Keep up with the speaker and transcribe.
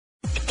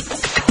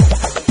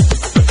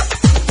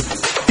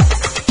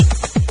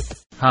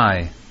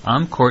Hi,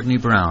 I'm Courtney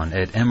Brown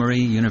at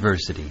Emory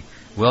University.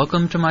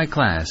 Welcome to my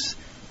class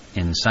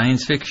in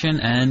Science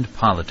Fiction and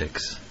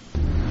Politics.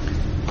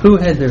 Who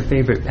had their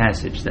favorite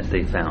passage that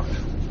they found?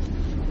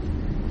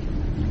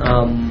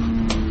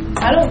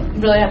 I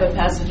don't really have a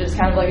passage. It's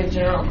kind of like a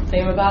general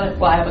theme about it.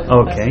 Well, I have a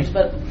couple passages,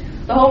 but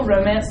the whole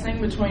romance thing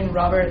between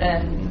Robert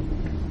and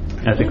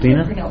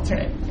Ethiclena? What's her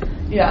name?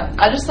 Yeah,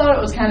 I just thought it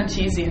was kind of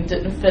cheesy and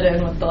didn't fit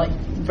in with the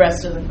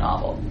rest of the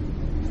novel.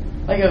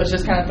 Like it was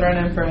just kind of thrown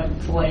in for a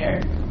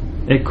flair.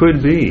 It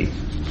could be.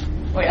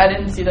 I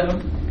didn't see them.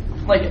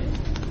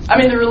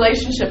 The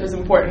relationship is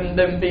important.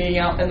 Them being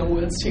out in the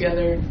woods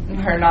together,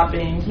 and her not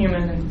being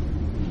human,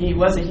 and he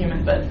was a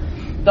human. But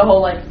the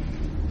whole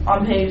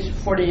on page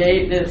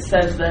 48, it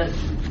says that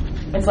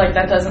it's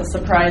that doesn't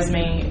surprise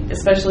me,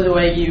 especially the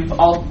way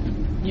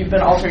you've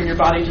been altering your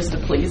body just to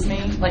please me.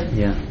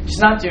 She's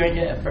not doing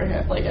it for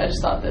him. I just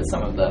thought that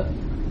some of the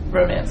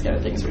romance kind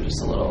of things were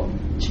just a little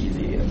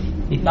cheesy and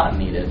not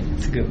needed.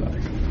 It's a good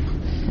line.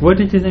 What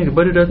did you think?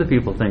 What did other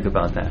people think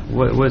about that?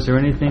 Was there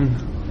anything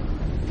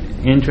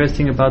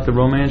interesting about the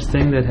romance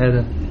thing that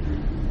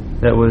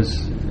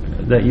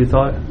you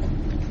thought?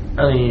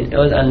 It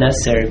was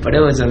unnecessary, but it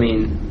was.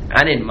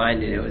 I didn't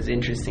mind it. It was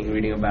interesting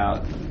reading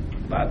about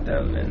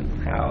them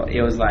and how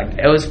it was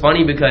it was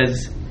funny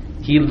because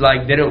he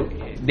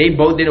they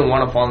both didn't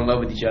want to fall in love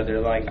with each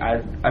other.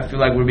 I feel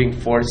like we're being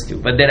forced to,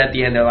 but then at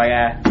the end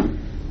they're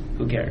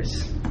who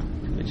cares?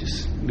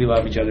 We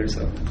love each other,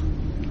 so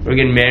we're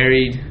getting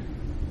married.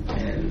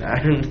 And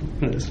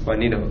it was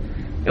funny though.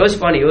 It was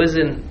funny. It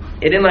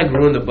didn't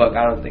ruin the book.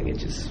 I don't think. It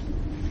just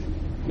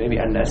maybe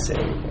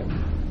unnecessary. I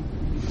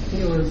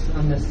think it was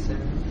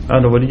unnecessary. I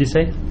don't know. What did you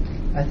say?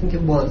 I think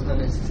it was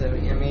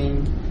unnecessary.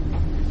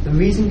 The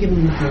reason given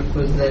in the book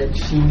was that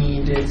she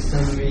needed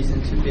some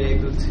reason to be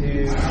able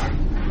to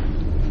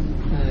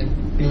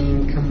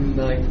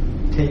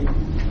take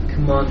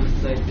command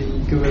of the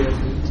gorillas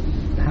and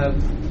have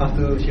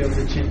authority over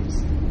the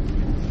chimps.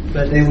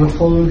 But they were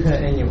following her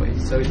anyway,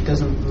 so it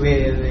doesn't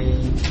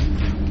really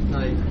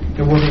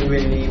it wasn't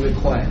really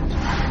required.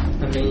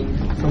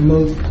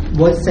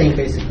 What it's saying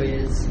basically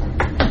is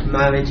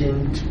marriage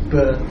and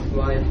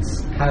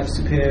birthrights have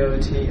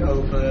superiority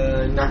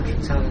over natural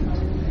talent,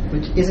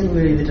 which isn't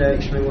really the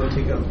direction we want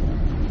to go.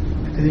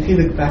 Because if you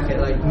look back at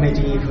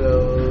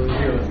medieval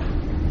Europe,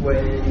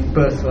 when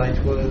birthright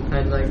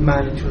and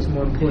marriage was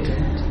more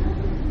important,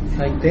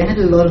 they had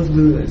a lot of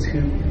rulers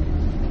who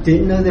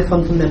didn't know their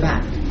front from their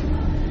back.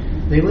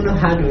 They wouldn't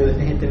have had rulers,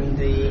 they hit them in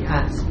the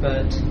ass,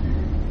 but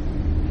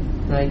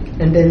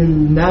and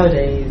then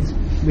nowadays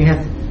we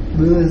have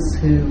rulers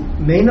who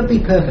may not be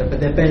perfect, but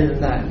they're better than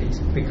that at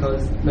least,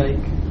 because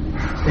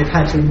they've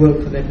had to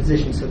work for their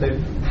position, so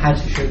they've had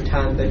to show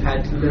talent, they've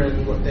had to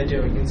learn what they're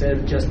doing instead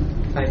of just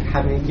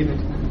having it given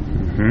to them.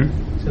 Mm-hmm.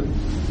 So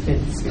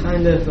it's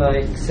kind of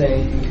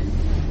saying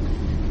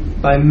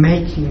by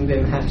making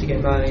them have to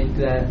get married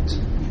that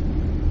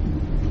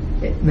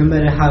no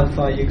matter how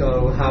far you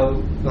go,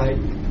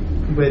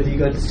 whether you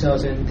go to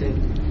start anything,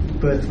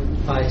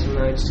 birthright and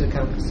marriage still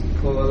counts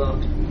for a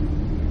lot.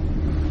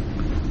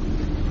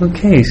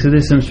 Okay, so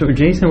there's some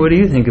Jason, what do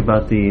you think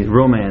about the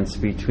romance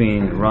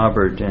between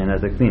Robert and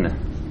Ethiclena?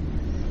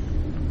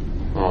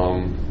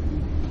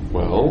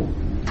 Well,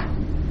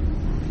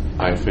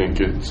 I think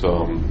it's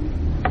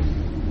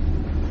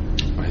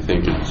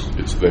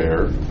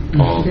there.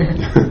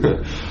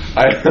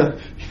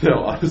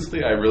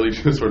 Honestly, I really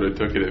just sort of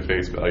took it at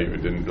face value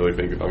and didn't really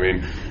think.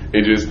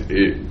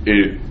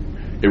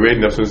 It made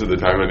enough sense at the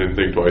time. I didn't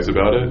think twice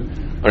about it.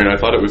 I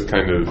thought it was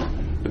kind of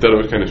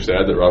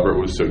sad that Robert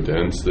was so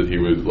dense that he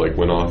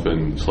went off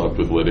and slept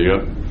with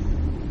Lydia,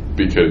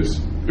 because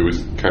it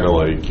was kind of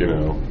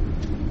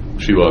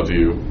she loves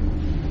you.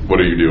 What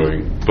are you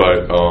doing?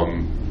 But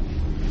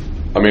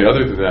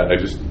other than that,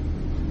 it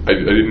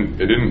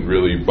didn't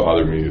really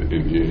bother me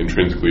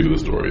intrinsically to the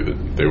story that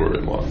they were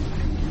in love.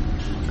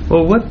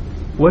 Well,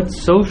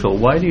 what's social?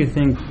 Why do you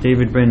think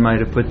David Brin might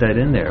have put that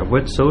in there?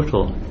 What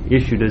social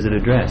issue does it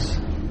address?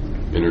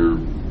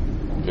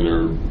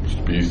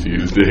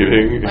 Interspecies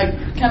dating.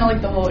 Kind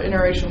of the whole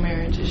interracial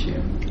marriage issue.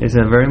 It's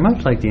very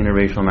much like the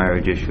interracial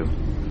marriage issue.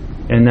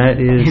 And that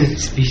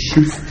is...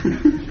 Species.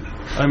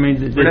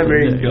 We're not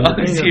very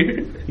dogs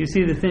here. You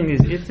see, the thing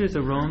is, if there's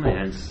a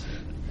romance,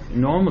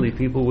 normally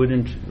people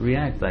wouldn't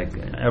react like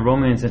a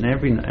romance in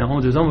every...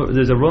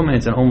 There's a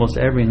romance in almost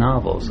every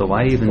novel, so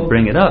why even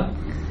bring it up?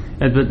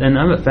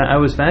 I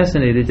was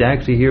fascinated to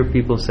actually hear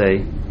people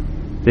say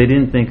they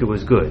didn't think it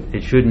was good.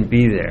 It shouldn't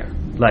be there.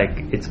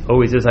 It's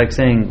always just like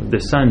saying the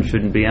sun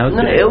shouldn't be out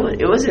there. No,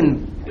 it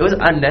wasn't. It was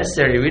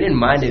unnecessary. We didn't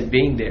mind it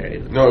being there.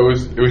 No,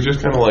 it was just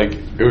kind of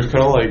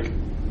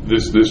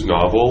this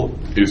novel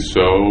is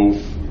so.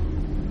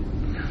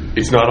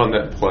 It's not on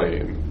that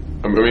plane.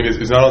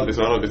 It's not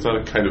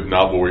a kind of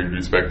novel where you'd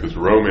expect this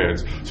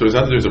romance. So it's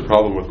not that there's a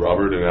problem with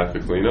Robert and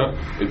Ethiclena.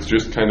 It's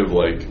just kind of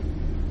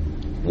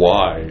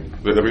why?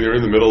 They're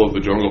in the middle of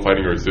the jungle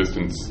fighting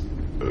resistance.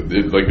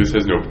 This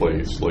has no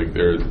place.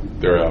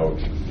 They're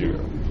out.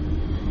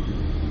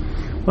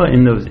 Well,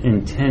 in those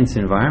intense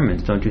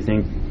environments, don't you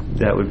think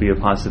that would be a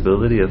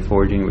possibility of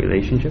forging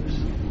relationships?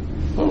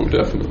 Oh,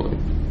 definitely.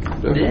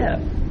 Yeah.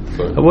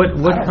 But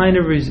What kind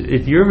of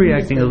if you're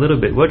reacting a little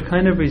bit, what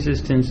kind of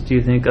resistance do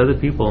you think other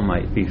people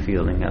might be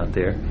feeling out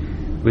there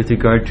with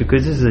regard to,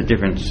 because this is a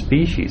different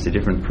species, a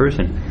different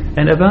person,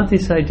 and about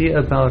this idea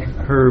about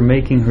her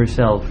making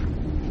herself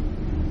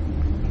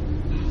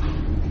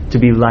to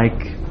be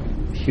like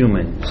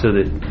human so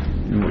that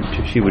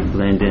she would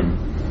blend in.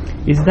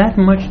 Is that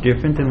much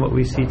different than what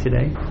we see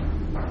today?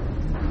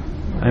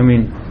 I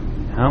mean,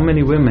 how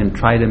many women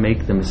try to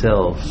make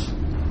themselves?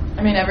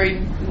 I mean, every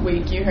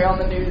week you hear on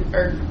the news,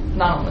 or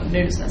not on the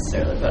news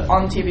necessarily, but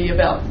on TV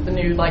about the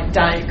new like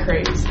diet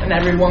craze, and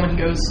every woman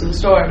goes to the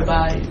store to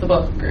buy the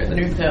book or the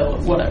new pill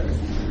or whatever,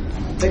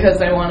 because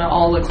they want to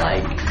all look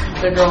like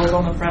the girls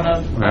on the front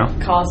of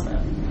Cosmo.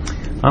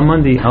 I'm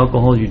on the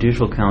Alcohol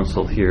Judicial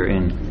Council here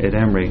at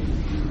Emory,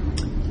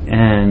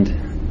 and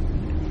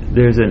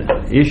there's an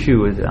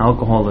issue with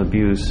alcohol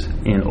abuse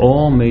in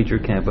all major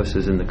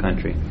campuses in the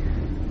country,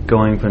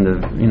 going from the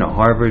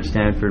Harvard,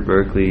 Stanford,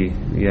 Berkeley,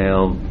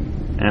 Yale,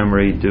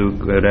 Emory,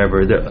 Duke,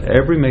 whatever.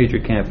 Every major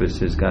campus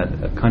has got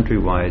a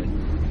countrywide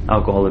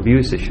alcohol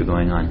abuse issue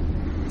going on.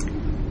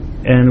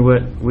 And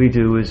what we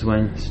do is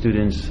when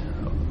students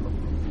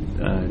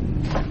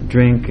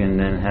drink and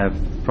then have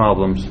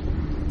problems,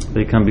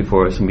 they come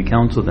before us and we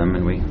counsel them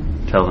and we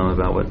tell them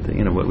about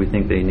what we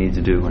think they need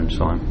to do and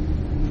so on.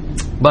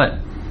 But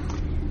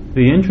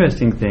the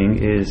interesting thing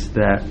is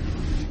that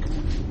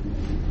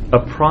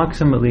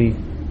approximately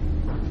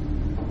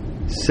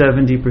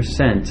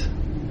 70%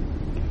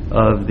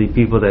 of the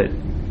people that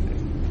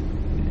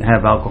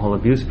have alcohol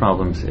abuse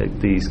problems at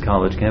these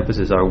college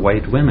campuses are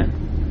white women.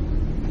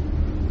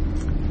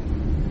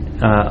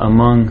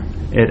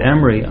 At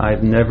Emory,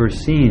 I've never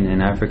seen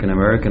an African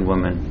American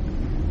woman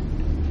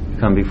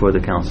come before the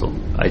council.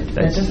 That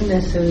doesn't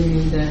necessarily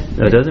mean that.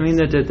 That doesn't mean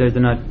that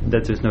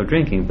there's no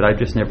drinking, but I've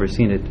just never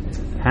seen it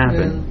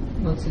happen.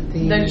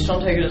 They just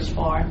don't take it as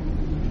far.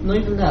 Not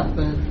even that,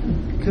 but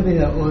it could be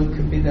that, or it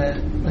could be that.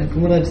 Like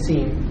from what I've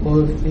seen, all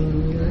of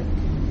the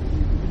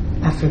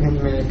African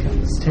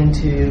Americans tend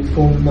to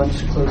form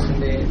much closer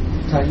knit,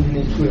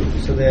 tight-knit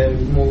groups, so they're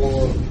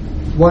more.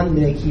 One,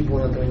 they keep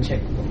one another in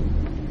check more,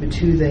 but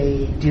two,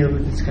 they deal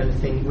with this kind of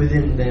thing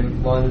within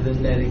them rather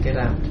than let it get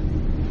out.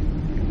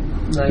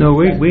 No,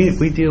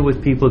 we deal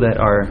with people that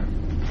are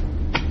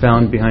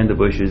found behind the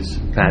bushes,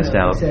 passed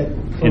out.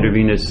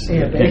 Intravenous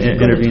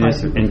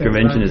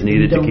intervention is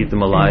needed to keep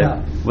them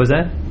alive. Was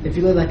that? If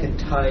you got like a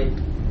tight,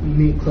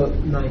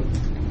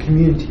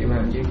 community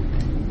around you,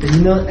 then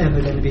you're not ever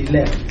going to be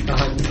left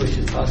behind the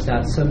bushes, passed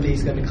out.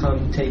 Somebody's going to come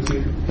and take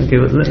you. Okay,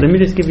 well, let me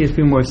just give you a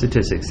few more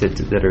statistics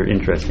that are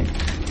interesting.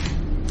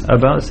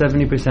 About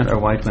 70% are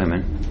white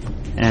women,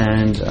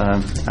 and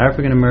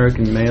African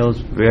American males,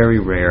 very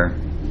rare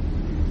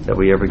that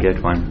we ever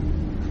get one.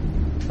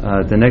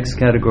 The next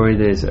category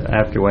that is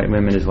after white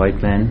women is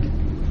white men,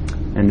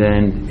 and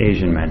then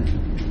Asian men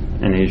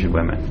and Asian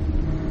women.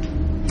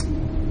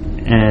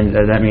 And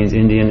that means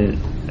Indian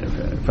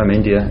from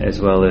India as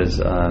well as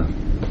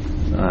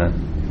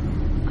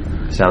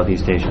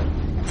Southeast Asia.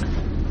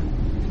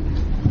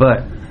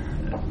 But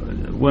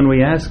when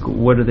we ask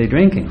what are they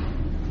drinking,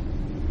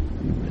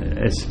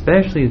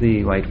 especially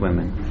the white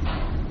women,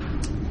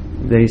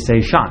 they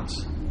say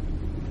shots.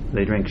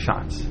 They drink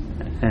shots.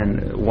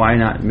 And why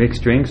not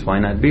mixed drinks? Why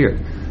not beer?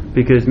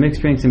 Because mixed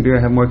drinks and beer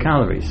have more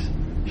calories.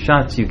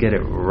 Shots, you get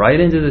it right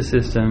into the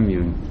system,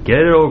 you get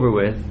it over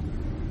with,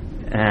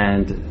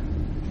 and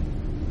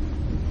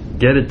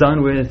get it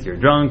done with, you're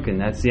drunk, and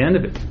that's the end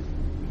of it.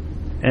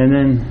 And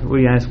then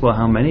we ask, well,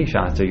 how many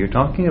shots are you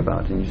talking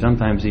about? And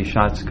sometimes these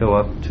shots go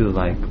up to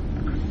like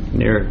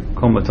near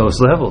comatose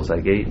levels,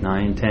 like 8,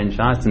 9, 10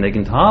 shots, and they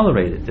can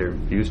tolerate it. They're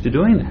used to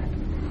doing that.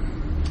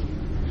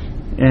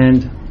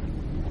 And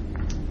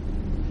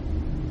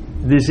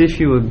this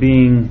issue of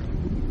being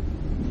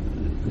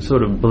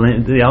sort of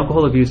the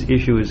alcohol abuse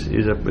issue is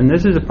and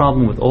this is a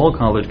problem with all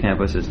college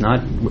campuses.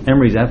 Not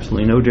Emory's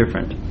absolutely no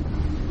different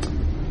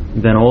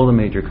than all the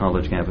major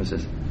college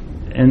campuses.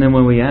 And then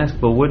when we ask,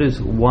 well,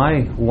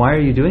 why are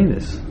you doing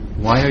this?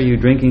 Why are you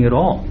drinking at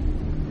all?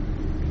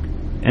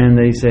 And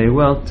they say,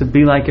 well, to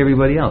be like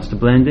everybody else, to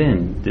blend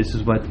in. This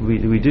is what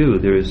we do.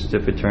 There's the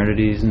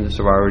fraternities and the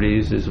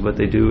sororities. This is what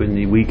they do in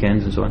the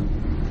weekends and so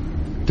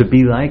on. To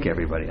be like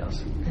everybody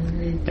else.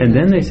 And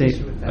then they say,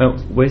 oh,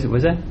 wait,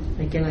 was that?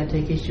 Again, I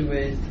take issue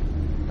with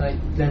like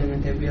blending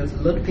with everybody else.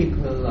 A lot of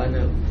people I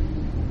know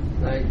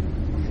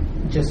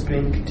just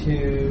drink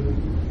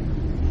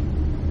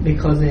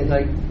because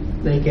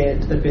they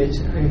get a bit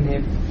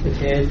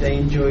inhibited. They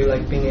enjoy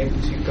being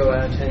able to go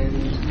out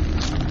and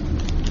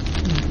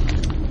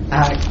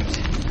act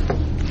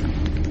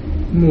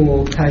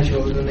more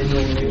casual than they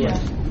normally would.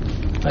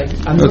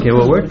 I'm not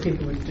sure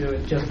people would do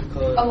it just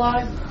because.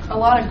 A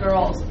lot of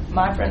girls,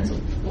 my friends,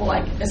 will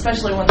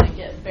especially when they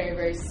get very,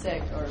 very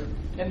sick or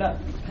end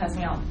up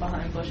passing out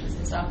behind bushes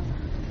and stuff.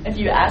 If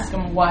you ask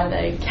them why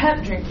they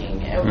kept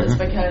drinking, it was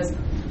because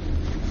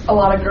a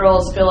lot of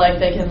girls feel like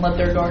they can let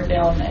their guard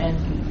down and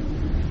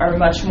are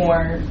much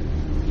more,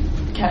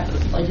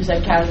 like you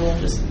said, casual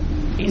and just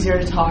easier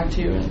to talk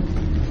to,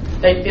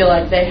 and they feel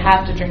like they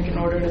have to drink in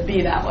order to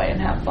be that way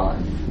and have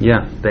fun.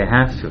 Yeah, they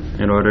have to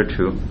in order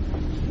to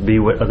be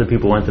what other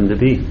people want them to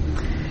be.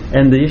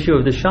 And the issue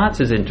of the shots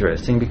is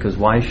interesting, because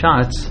why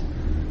shots?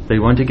 They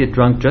want to get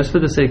drunk just for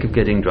the sake of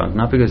getting drunk,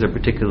 not because they're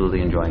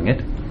particularly enjoying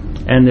it.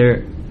 And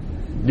they're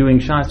doing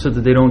shots so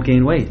that they don't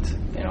gain weight.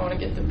 They don't want to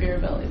get the beer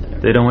belly.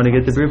 They don't want to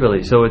get the beer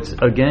belly. So it's,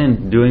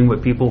 again, doing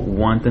what people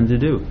want them to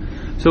do.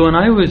 So when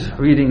I was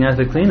reading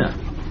Athaclina,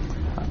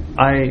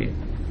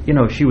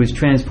 she was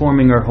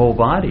transforming her whole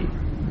body.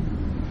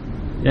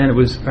 And it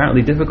was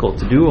apparently difficult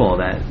to do all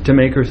that, to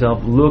make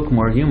herself look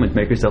more human, to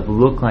make herself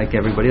look like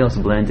everybody else,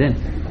 blend in.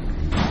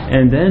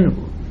 And then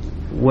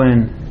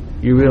when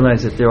you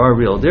realize that there are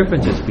real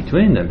differences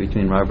between them,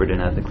 between Robert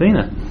and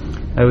Athaclina,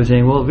 I was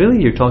saying, well, really,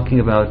 you're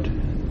talking about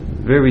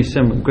very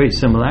great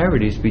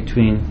similarities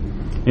between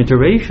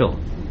interracial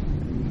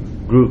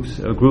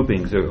groups, or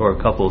groupings, or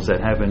couples that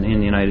happen in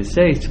the United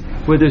States,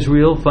 where there's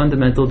real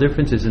fundamental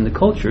differences in the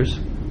cultures.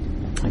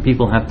 And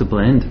people have to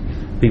blend,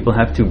 people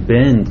have to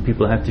bend,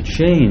 people have to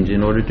change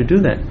in order to do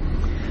that.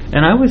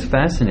 And I was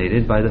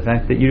fascinated by the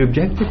fact that you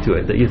objected to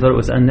it, that you thought it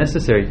was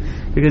unnecessary,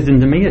 because then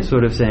to me it's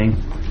sort of saying,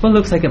 well, it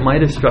looks like it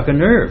might have struck a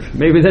nerve.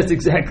 Maybe that's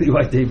exactly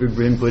why David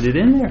Brin put it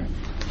in there.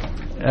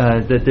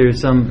 That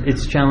there's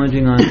it's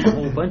challenging on a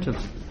whole bunch of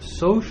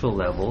social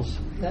levels.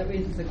 That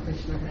raises a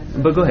question I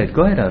had. But go ahead,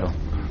 Adol.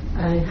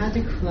 I had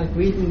to,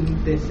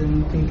 reading this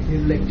and thinking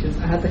of lectures,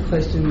 I had the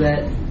question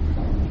that,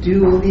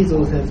 do all these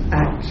authors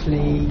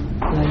actually,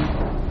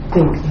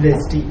 think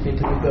this deep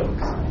into the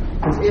books?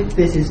 Because if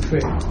this is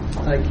true,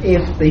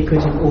 if they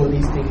put in all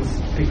these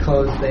things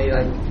because they,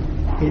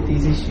 hit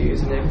these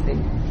issues and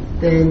everything,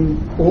 then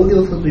all the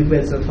authors we've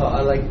read so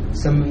far are,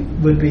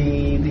 some would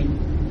be the,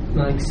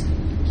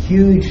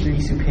 hugely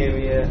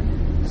superior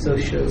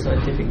social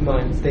scientific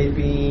minds. They'd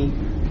be,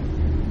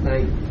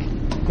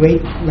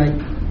 great,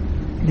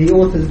 the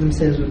authors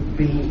themselves would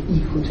be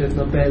equal to, if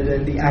not better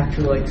than, the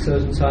actual,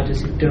 social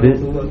scientists who don't all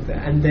the work there.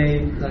 And they,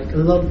 a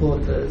lot of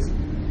authors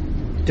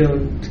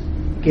don't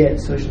get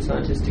social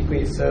scientist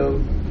degrees, so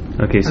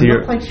okay, so I'm you're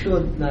not quite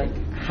sure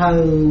how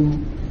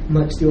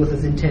much the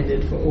authors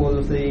intended for all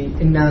of the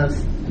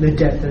analysis, the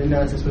depth and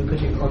analysis we're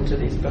putting onto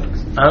these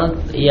books. I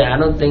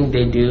don't think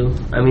they do.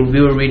 I mean,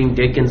 we were reading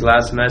Dickens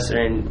last semester,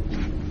 and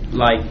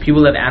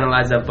people have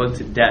analyzed that book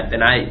to death,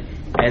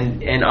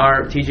 and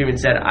our teacher even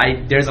said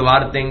there's a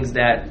lot of things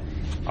that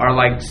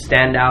are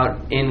stand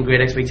out in Great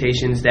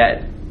Expectations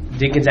that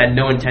Dickens had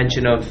no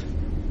intention of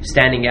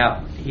standing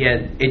out.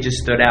 It just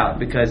stood out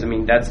because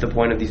that's the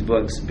point of these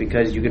books,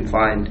 because you can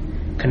find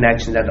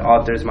connections that the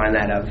authors might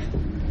not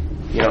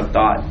have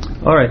thought.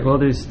 All right, well,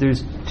 there's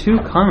two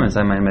comments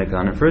I might make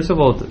on it. First of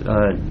all,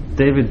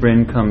 David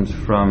Brin comes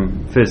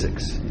from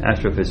physics,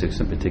 astrophysics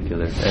in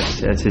particular.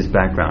 That's his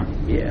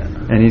background. Yeah.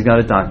 And he's got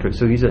a doctorate,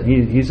 so he's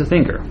a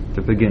thinker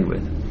to begin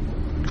with.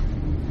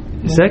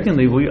 Well,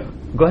 secondly,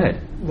 go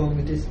ahead. Well,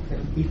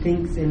 he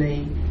thinks in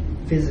a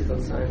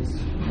physical science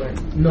way.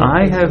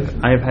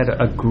 I've had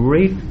a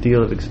great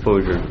deal of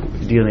exposure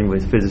dealing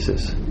with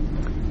physicists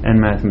and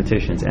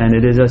mathematicians, and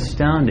it is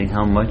astounding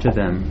how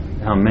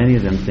many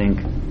of them think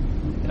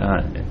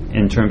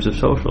in terms of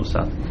social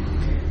stuff.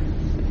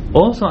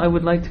 Also, I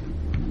would like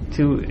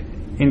to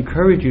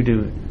encourage you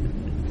to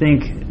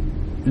think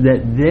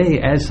that they,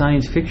 as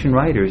science fiction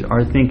writers,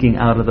 are thinking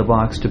out of the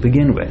box to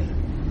begin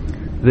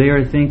with. They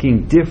are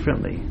thinking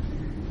differently,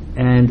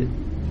 and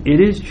it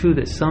is true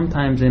that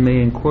sometimes they may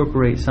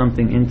incorporate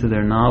something into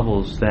their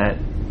novels that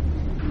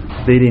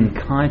they didn't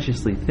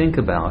consciously think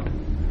about,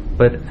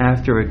 but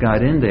after it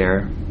got in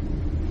there,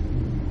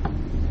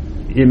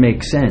 it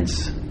makes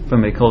sense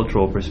from a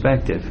cultural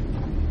perspective.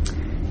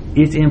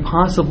 It's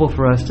impossible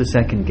for us to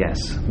second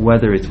guess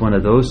whether it's one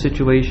of those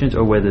situations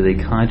or whether they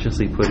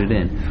consciously put it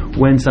in.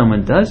 When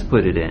someone does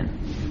put it in,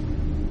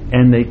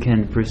 and they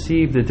can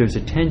perceive that there's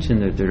a tension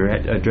that they're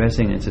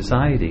addressing in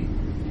society,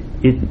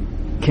 it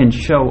can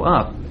show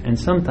up and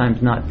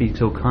sometimes not be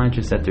so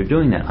conscious that they're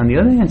doing that. On the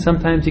other hand,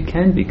 sometimes it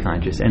can be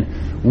conscious, and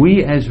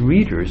we as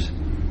readers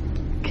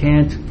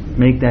can't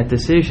make that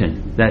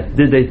decision. That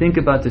did they think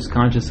about this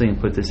consciously and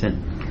put this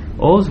in?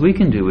 All we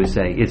can do is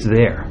say it's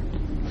there.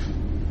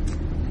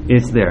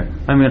 It's there.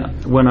 I mean,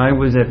 when I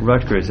was at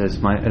Rutgers,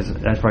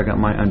 after I got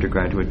my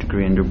undergraduate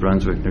degree in New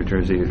Brunswick, New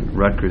Jersey, at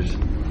Rutgers,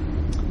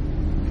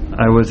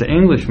 I was an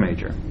English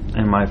major,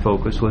 and my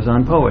focus was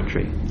on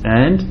poetry.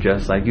 And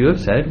just like you have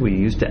said, we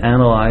used to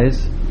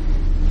analyze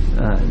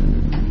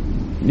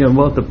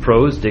both the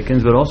prose,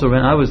 Dickens, but also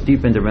I was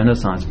deep into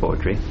Renaissance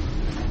poetry,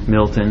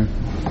 Milton,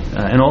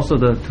 and also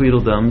the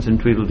Tweedledums and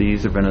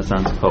Tweedledees of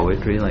Renaissance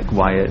poetry, like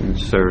Wyatt and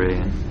Surrey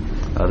and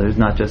others,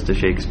 not just the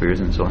Shakespeares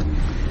and so on.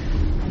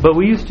 But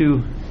we used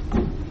to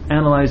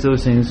analyze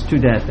those things to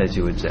death, as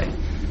you would say.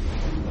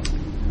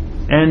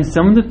 And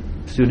some of the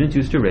students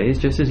used to raise,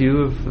 just as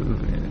you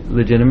have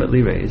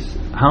legitimately raised,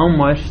 how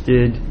much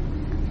did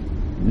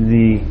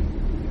the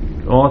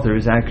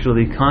authors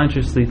actually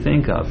consciously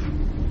think of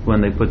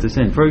when they put this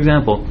in. For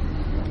example,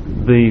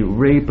 the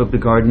rape of the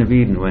Garden of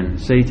Eden, when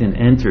Satan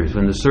enters,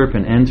 when the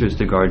serpent enters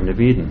the Garden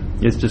of Eden,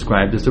 is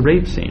described as a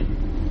rape scene,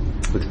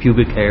 with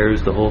pubic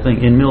hairs, the whole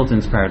thing, in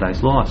Milton's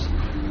Paradise Lost.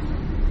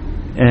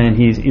 And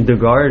the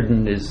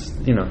garden is,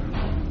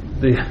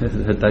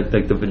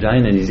 like the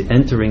vagina, and he's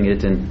entering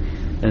it, and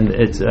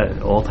it's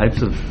all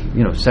types of,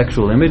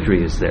 sexual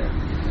imagery is there.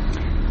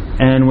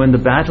 And when the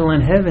battle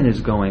in heaven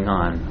is going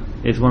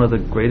on, it's one of the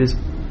greatest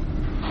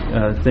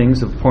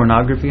things of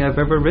pornography I've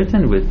ever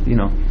written, with,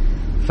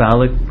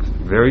 phallic,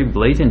 very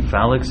blatant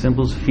phallic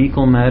symbols,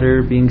 fecal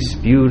matter being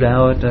spewed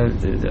out.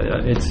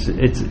 It's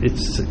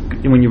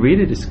when you read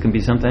it, it can be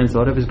sometimes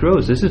thought of as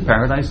gross. This is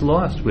Paradise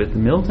Lost with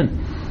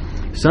Milton.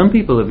 Some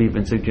people have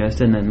even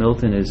suggested that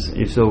Milton is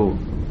so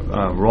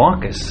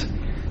raucous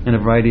in a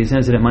variety of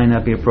sense that it might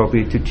not be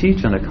appropriate to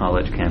teach on a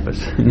college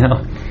campus.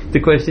 Now,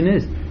 the question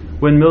is,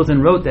 when Milton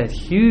wrote that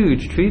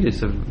huge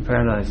treatise of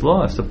Paradise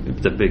Lost,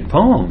 it's a big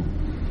poem,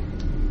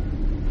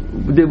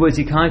 was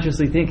he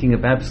consciously thinking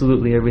of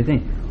absolutely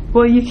everything?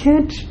 Well, you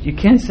can't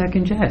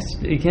second guess.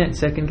 You can't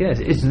second guess.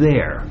 It's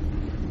there.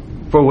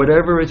 For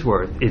whatever it's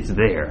worth, it's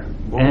there.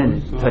 Well,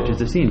 and it touches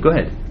the scene. Go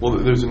ahead. Well,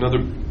 there's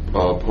another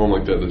poem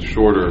like that that's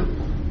shorter,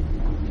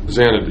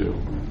 Xanadu.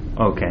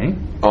 Okay.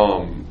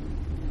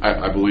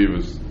 I believe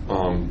is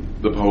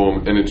the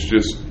poem, and it's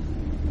just,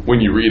 when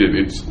you read it,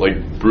 it's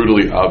like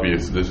brutally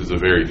obvious this is a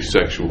very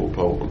sexual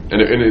poem.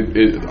 And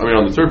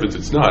on the surface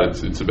it's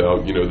not. It's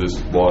about,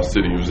 this lost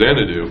city of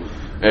Xanadu.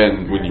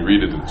 And when you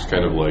read it, it's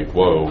kind of like,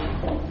 whoa,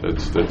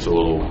 that's a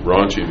little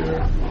raunchy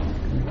there.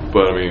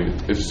 But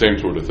it's the same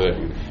sort of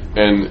thing.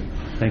 And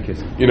thank you.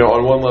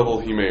 On one level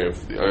he may have.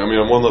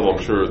 On one level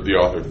I'm sure the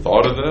author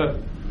thought of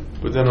that,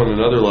 but then on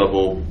another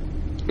level,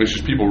 it's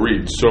just people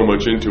read so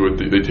much into it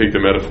they take the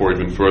metaphor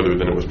even further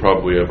than it was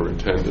probably ever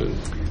intended.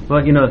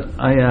 Well,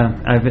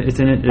 there's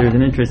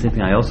an interesting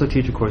thing. I also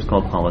teach a course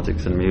called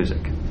Politics and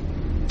Music,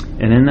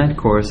 and in that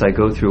course I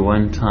go through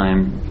one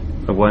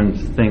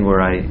thing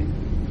where I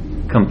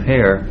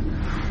compare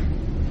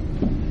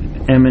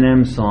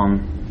Eminem's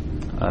song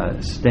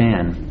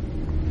Stan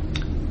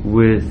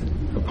with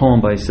a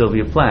poem by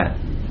Sylvia Plath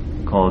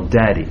called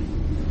Daddy,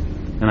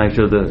 and I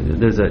show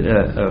there's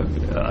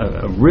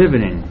a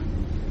riveting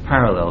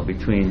parallel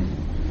between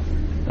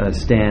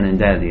Stan and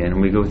Daddy,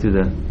 and we go through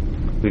the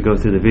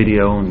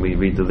video and we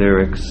read the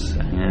lyrics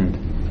and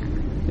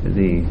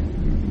the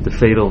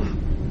fatal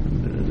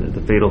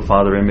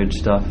father image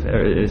stuff.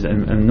 Is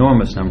an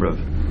enormous number of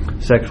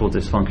sexual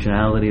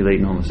dysfunctionality,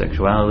 latent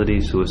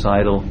homosexuality,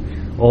 suicidal,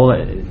 all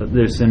that.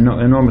 There's an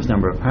enormous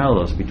number of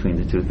parallels between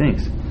the two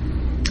things.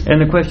 And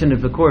the question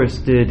of course,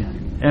 did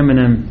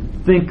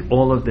Eminem think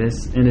all of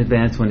this in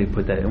advance when he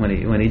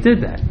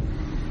did that?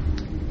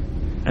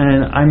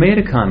 And I made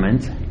a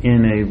comment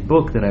in a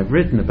book that I've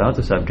written about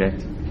the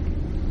subject,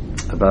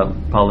 about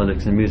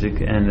politics and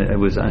music, and it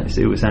was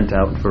sent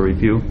out for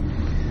review.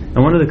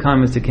 And one of the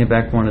comments that came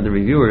back from one of the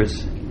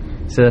reviewers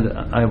said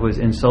I was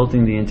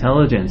insulting the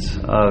intelligence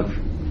of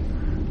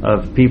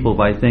people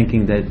by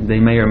thinking that they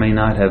may or may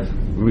not have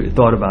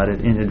thought about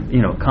it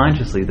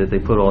consciously, that they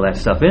put all that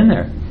stuff in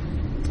there.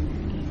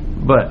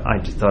 But I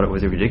just thought it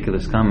was a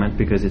ridiculous comment,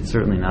 because it's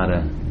certainly not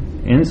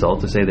an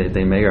insult to say that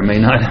they may or may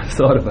not have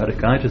thought about it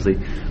consciously.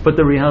 But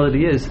the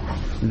reality is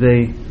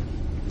they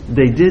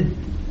did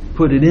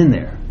put it in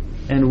there,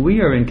 and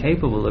we are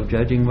incapable of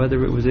judging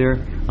whether it was there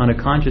on a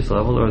conscious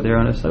level or there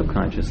on a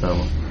subconscious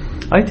level.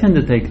 I tend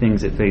to take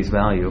things at face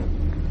value,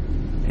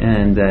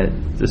 and that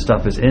the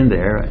stuff is in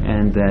there,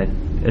 and that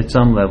at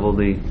some level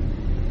the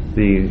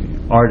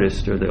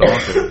artist or the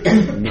author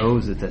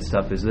knows that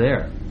stuff is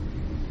there.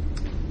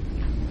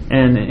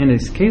 And in a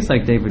case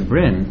like David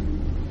Brin,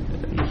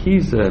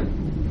 he's a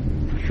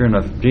sure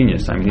enough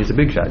genius. He's a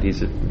big shot.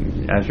 He's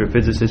an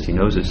astrophysicist. He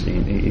knows this.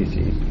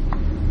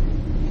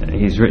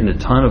 He's written a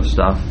ton of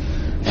stuff,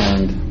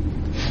 and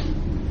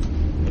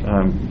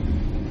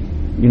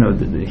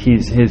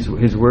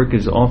his work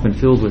is often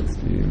filled with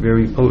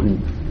very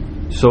potent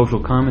social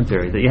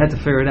commentary that you have to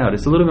ferret out.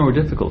 It's a little more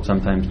difficult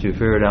sometimes to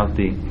ferret out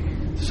the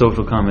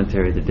social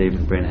commentary that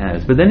David Brin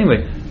has. But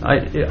anyway,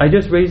 I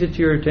just raise it to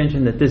your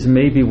attention that this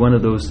may be one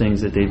of those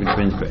things that David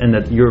Brin, and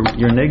that your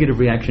negative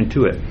reaction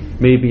to it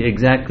may be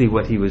exactly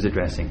what he was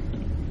addressing.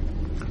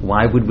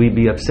 Why would we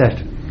be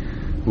upset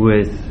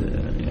with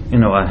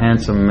a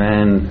handsome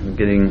man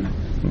getting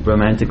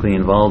romantically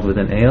involved with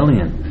an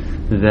alien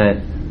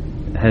that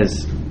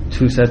has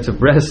two sets of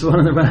breasts, one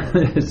of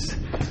them is,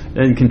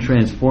 and can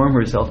transform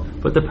herself?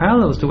 But the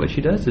parallels to what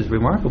she does is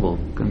remarkable,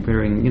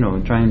 comparing,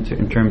 trying to,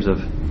 in terms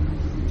of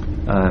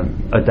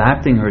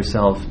adapting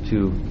herself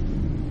to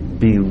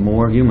be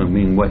more human,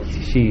 meaning what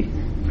she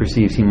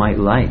perceives he might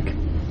like.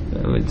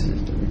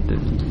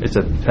 It's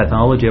a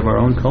pathology of our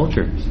own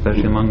culture,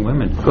 especially among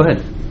women. Go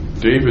ahead.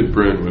 David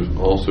Brin was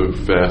also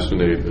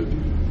fascinated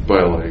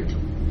by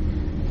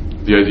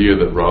the idea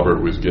that Robert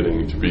was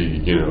getting to be,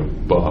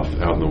 buff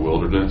out in the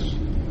wilderness.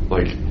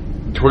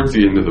 Towards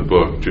the end of the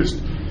book,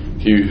 just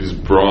his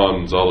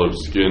bronze olive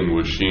skin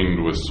was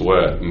sheened with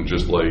sweat, and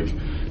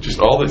just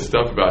all this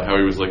stuff about how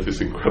he was like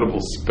this incredible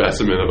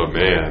specimen of a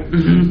man,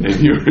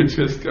 and you were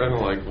just kind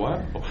of like,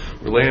 wow,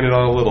 we're laying it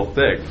on a little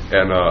thick,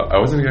 and I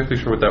wasn't exactly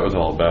sure what that was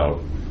all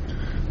about.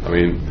 I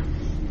mean,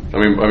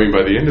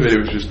 by the end of it, it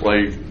was just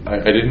like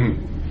I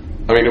didn't.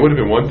 I mean, it would have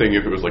been one thing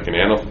if it was like an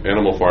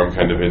Animal Farm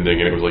kind of ending,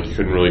 and it was like you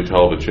couldn't really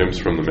tell the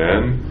chimps from the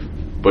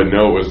men, but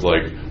no, it was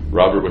like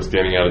Robert was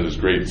standing out as this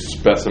great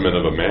specimen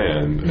of a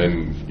man,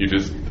 and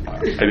I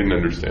didn't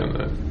understand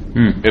that.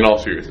 In all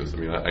seriousness, I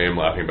mean, I am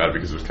laughing about it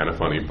because it was kind of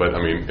funny, but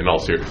I mean, in all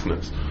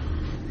seriousness,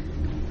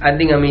 I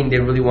think they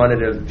really wanted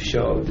to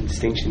show the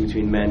distinction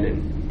between men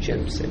and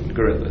chimps and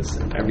gorillas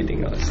and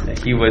everything else. That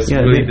he was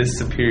really this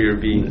superior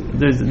being.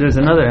 There's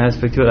another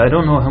aspect to it. I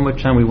don't know how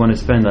much time we want to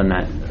spend on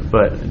that,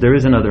 but there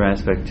is another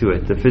aspect to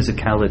it: the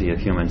physicality of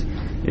humans.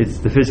 It's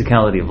the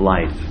physicality of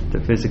life, the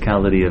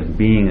physicality of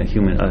being a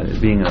human,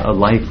 being a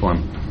life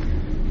form,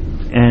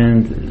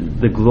 and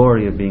the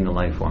glory of being a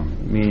life form.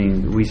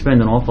 Meaning, we spend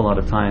an awful lot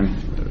of time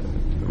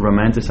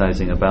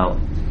romanticizing about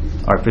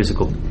our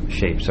physical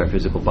shapes, our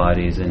physical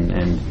bodies, and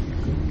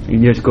you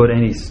just go to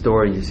any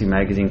store, you see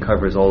magazine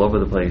covers all over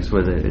the place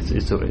where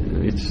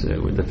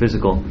the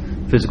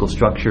physical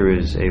structure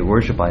is a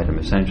worship item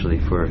essentially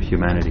for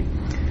humanity,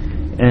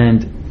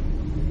 and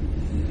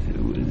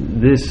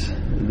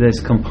this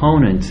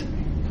component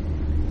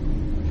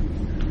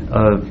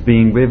of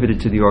being riveted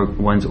to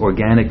one's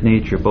organic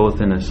nature, both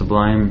in a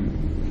sublime,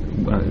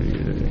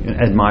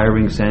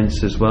 admiring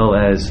sense as well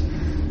as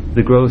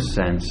the gross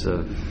sense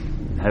of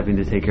having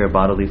to take care of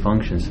bodily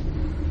functions.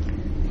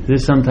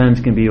 This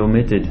sometimes can be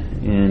omitted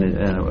in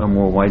a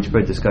more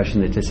widespread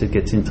discussion that just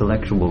gets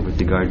intellectual with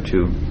regard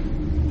to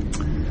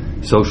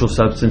social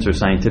substance or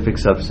scientific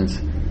substance,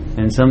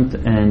 and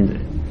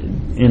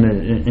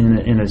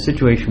in a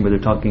situation where they're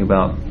talking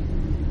about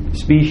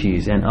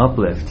species and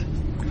uplift,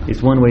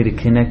 it's one way to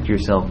connect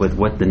yourself with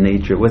what's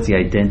the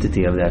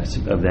identity of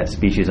that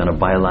species on a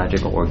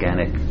biological,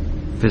 organic,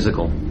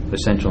 physical,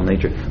 essential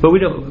nature. But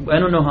I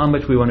don't know how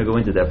much we want to go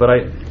into that. But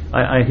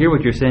I hear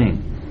what you're saying.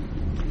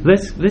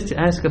 Let's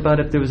ask about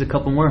if there was a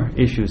couple more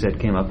issues that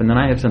came up, and then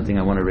I have something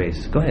I want to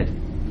raise. Go ahead.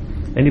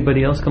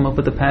 Anybody else come up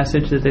with a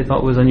passage that they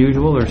thought was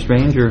unusual or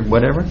strange or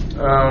whatever?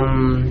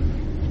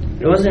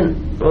 It was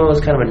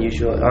kind of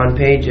unusual. On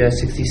page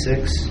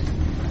 66.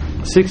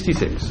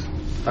 66.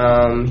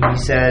 He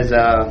says,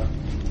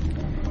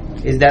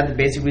 "Is that the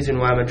basic reason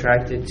why I'm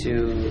attracted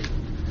to?"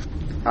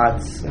 How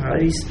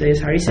do you say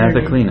her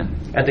name?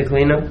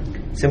 Ethiclina.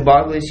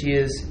 Symbolically, she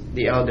is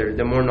the elder,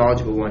 the more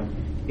knowledgeable one.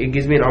 It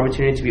gives me an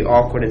opportunity to be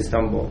awkward and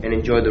stumble and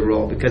enjoy the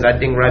role, because I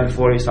think right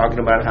before he was talking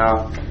about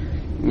how,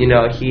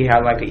 he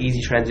had like an easy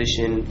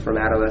transition from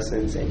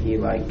adolescence, and he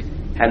like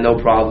had no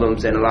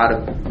problems, and a lot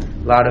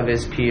of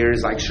his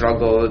peers like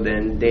struggled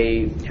and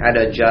they had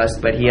to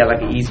adjust, but he had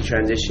like an easy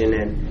transition,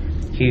 and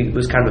he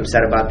was kind of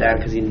upset about that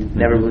because he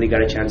never really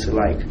got a chance to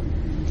like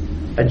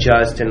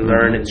adjust and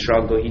learn and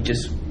struggle. He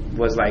just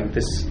was like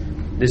this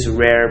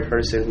rare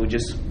person who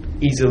just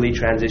easily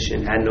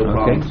transitioned, had no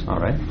problems. All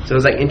right. So it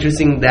was like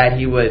interesting that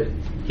he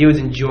was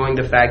enjoying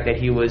the fact that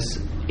he was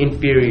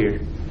inferior,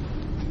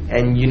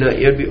 and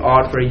it would be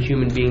odd for a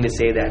human being to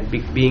say that,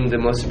 being the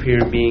most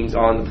superior beings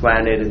on the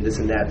planet and this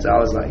and that. So I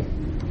was like,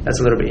 that's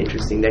a little bit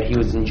interesting that he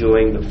was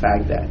enjoying the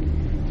fact that,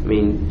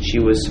 she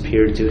was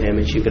superior to him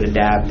and she could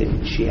adapt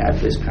and she had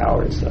this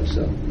power and stuff.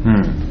 So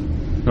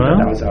well,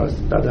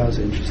 that was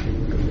interesting.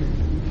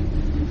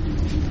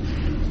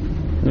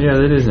 Yeah,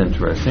 that is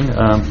interesting.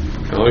 I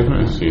like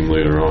the scene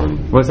later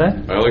on. What's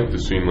that? I like the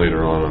scene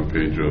later on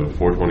page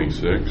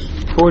 426.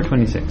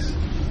 426.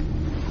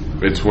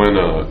 It's when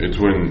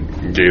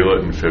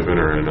Gayla and Fibbin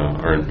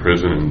are in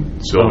prison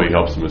and Sylvie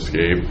helps them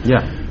escape.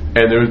 Yeah.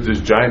 And there was this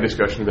giant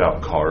discussion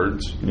about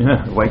cards.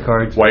 Yeah, white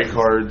cards,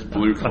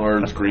 blue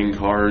cards, green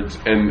cards,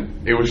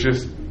 and it was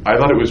just, I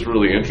thought it was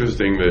really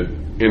interesting that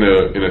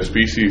in a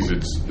species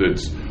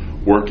that's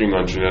working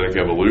on genetic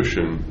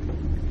evolution,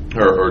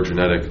 or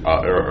genetic,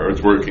 or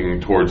it's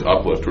working towards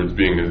uplift, towards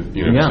being a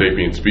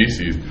sapient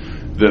species,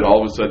 that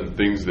all of a sudden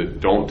things that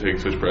don't take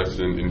such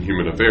precedent in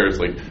human affairs,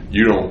 like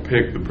you don't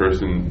pick the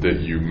person that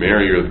you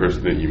marry or the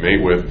person that you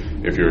mate with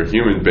if you're a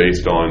human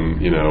based on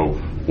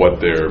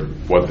what their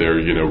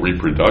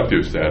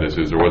reproductive status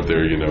is, or what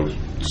their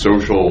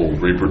social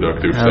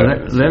reproductive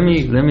status. Let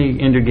me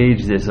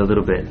intergauge this a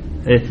little bit.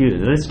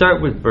 Let's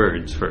start with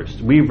birds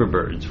first. Weaver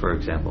birds, for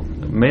example.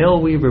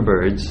 Male weaver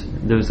birds,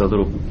 they're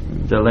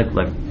like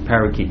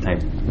parakeet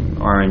type,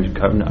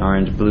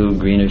 orange, blue,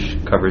 greenish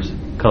colors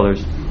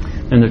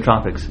in the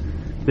tropics.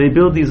 They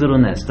build these little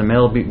nests. The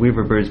male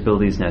weaver birds build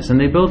these nests, and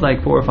they build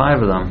like 4 or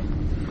 5 of them,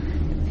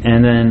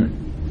 and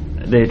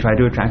then they try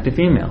to attract a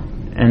female.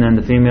 And then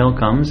the female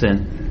comes,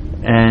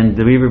 and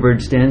the weaver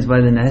bird stands by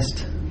the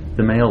nest,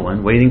 the male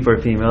one, waiting for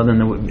a female. Then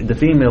the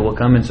female will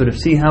come and sort of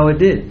see how it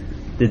did.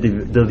 Did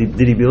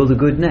he build a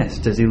good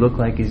nest? Does he look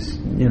like he's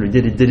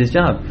did his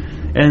job?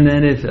 And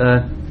then if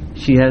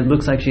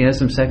looks like she has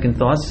some second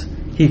thoughts,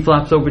 he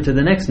flops over to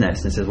the next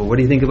nest and says, "Well, what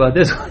do you think about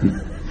this one?"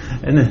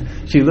 And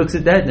then she looks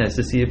at that nest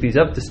to see if he's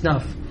up to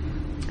snuff.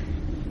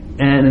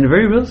 And in a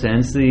very real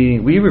sense, the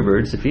weaver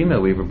birds, the female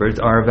weaver birds,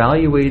 are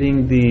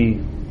evaluating the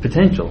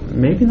potential,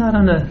 maybe not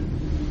on a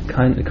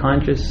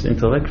conscious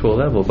intellectual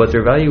level, but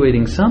they're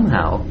evaluating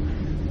somehow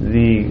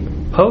the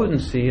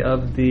potency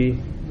of the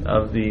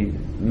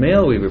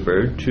male weaver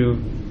bird to,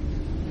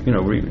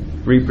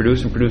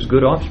 reproduce and produce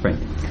good offspring.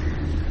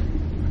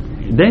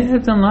 They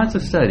have done lots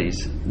of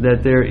studies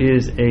that there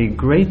is a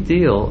great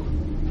deal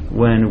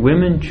when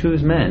women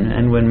choose men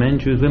and when men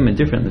choose women.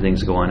 Different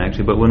things go on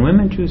actually, but when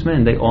women choose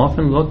men, they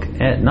often look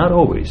at, not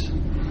always,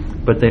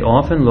 but they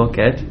often look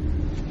at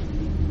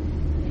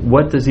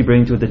what does he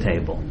bring to the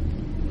table.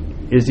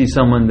 Is he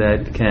someone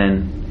that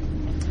can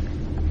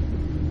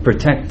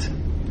protect,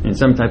 in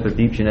some type of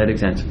deep genetic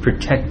sense,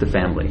 protect the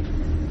family?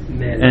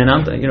 Man. And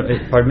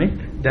pardon me?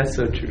 That's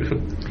so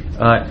true.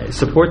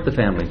 Support the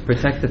family,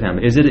 protect the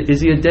family. Is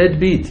he a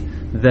deadbeat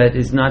that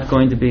is not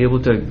going to be able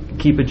to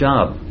keep a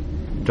job?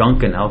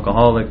 Drunken,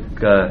 alcoholic,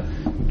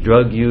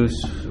 drug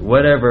use,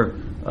 whatever,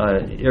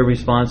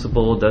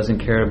 irresponsible, doesn't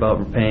care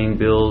about paying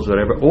bills,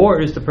 whatever. Or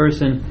is the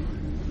person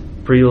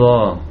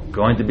pre-law,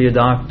 going to be a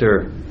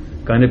doctor,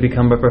 going to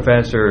become a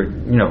professor?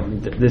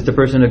 Is the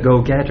person a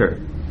go-getter?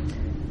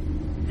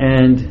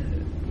 And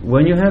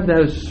when you have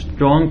those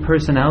strong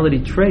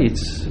personality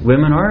traits,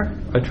 women are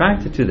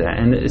attracted to that.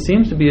 And it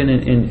seems to be an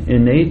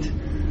innate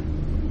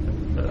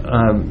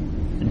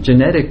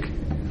genetic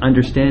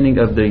understanding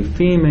of the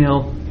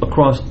female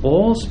across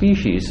all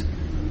species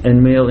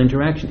and male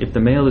interaction. If the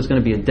male is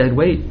going to be a dead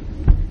weight,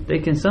 they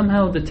can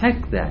somehow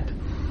detect that.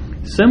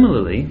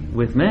 Similarly,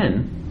 with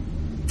men,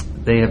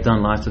 they have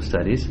done lots of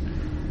studies.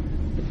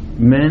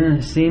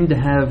 Men seem to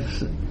have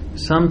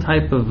some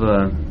type of,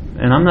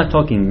 and I'm not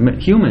talking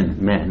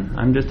human men,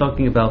 I'm just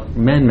talking about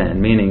men,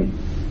 meaning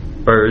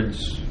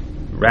birds,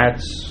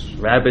 rats,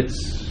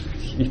 rabbits,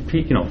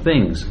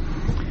 things.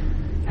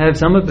 Have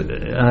some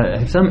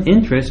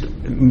interest,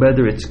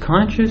 whether it's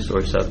conscious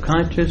or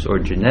subconscious or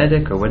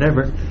genetic or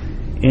whatever,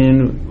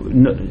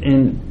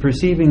 in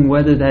perceiving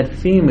whether that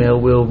female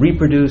will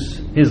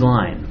reproduce his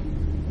line,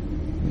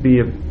 be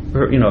a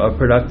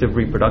productive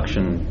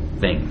reproduction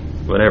thing,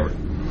 whatever.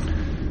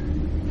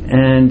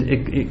 And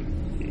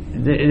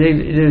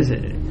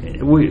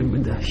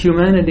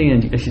humanity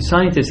and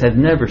scientists have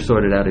never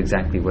sorted out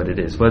exactly what it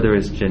is, whether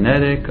it's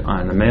genetic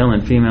on the male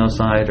and female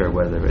side, or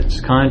whether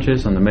it's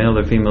conscious on the male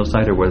or female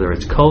side, or whether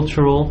it's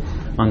cultural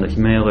on the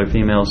male or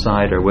female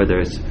side, or whether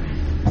it's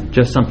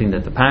just something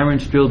that the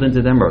parents drilled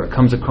into them, or it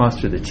comes across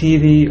through the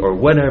TV, or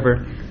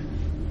whatever.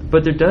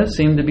 But there does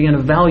seem to be an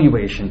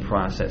evaluation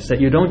process, that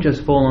you don't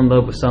just fall in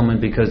love with someone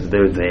because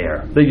they're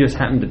there. They just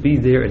happen to be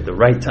there at the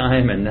right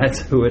time, and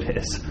that's who it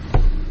is.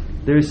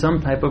 There's some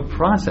type of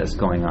process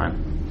going on.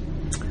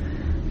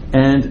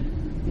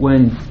 And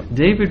when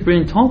David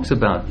Brin talks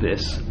about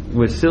this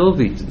with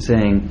Sylvie,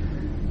 saying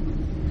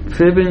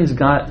Fibbin's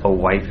got a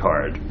white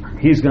card,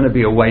 he's going to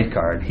be a white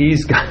card,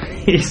 he's got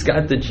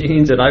the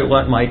genes, and I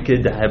want my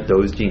kid to have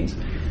those genes.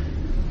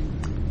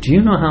 Do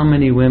you know how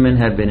many women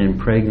have been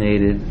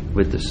impregnated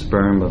with the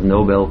sperm of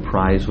Nobel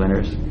Prize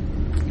winners?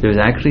 There's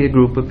actually a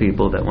group of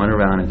people that went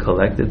around and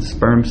collected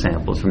sperm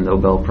samples from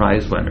Nobel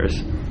Prize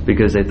winners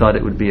because they thought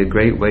it would be a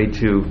great way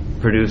to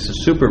produce a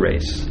super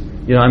race.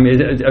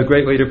 A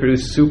great way to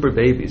produce super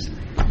babies.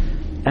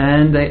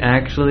 And they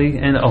actually,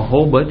 and a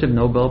whole bunch of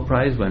Nobel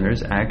Prize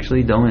winners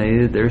actually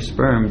donated their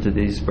sperm to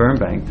these sperm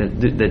banks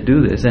that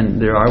do this.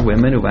 And there are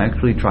women who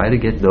actually try to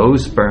get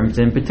those sperms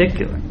in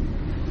particular.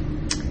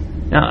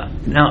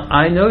 Now,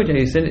 I know,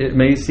 Jason, it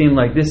may seem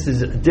like this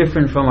is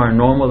different from our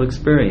normal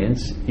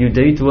experience. You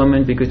date a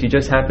woman because you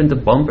just happen to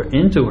bump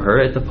into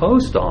her at the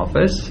post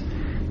office,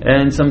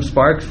 and some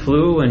sparks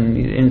flew, and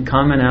in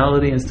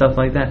commonality and stuff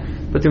like that.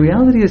 But the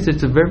reality is,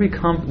 it's a very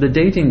the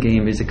dating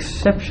game is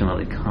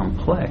exceptionally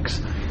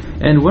complex.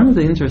 And one of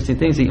the interesting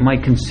things that you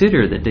might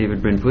consider that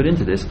David Brin put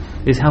into this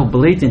is how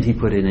blatant he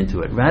put it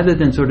into it, rather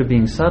than sort of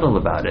being subtle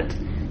about it.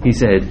 He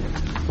said,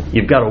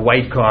 "You've got a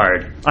white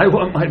card. I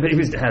want my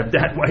babies to have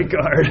that white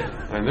card."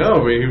 I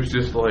know. I mean, he was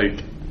just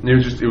like, it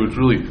was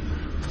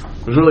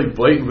really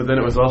blatant. But then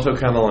it was also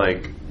kind of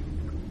like,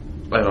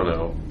 I don't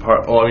know.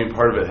 Part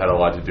of it had a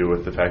lot to do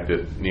with the fact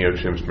that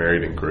Neochimps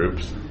married in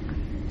groups.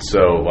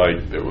 So,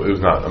 it was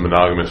not a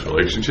monogamous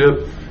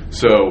relationship.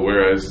 So,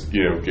 whereas,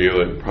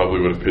 Gayla probably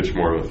would have pitched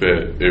more of a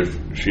fit if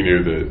she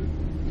knew that,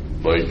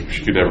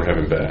 she could never have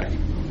him back.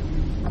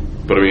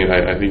 But,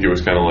 I think it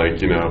was kind of like,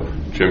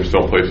 chimps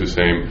don't place the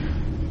same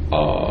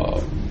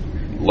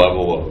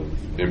level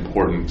of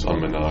importance on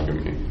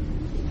monogamy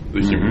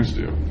that humans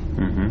do.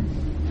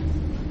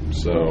 Mm-hmm.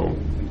 So,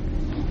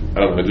 I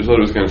don't know. I just thought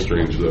it was kind of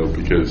strange, though,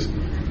 because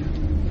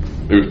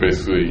it was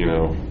basically,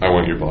 I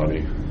want your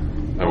body.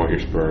 I want your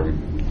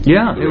sperm.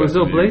 Yeah, it was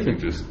so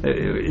blatant.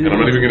 And I'm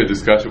not even going to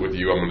discuss it with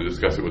you. I'm going to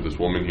discuss it with this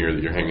woman here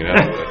that you're hanging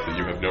out with that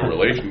you have no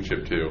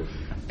relationship to.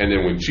 and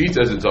then when she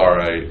says it's all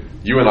right,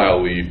 you and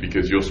I'll leave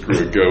because you'll screw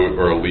a goat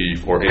or a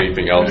leaf or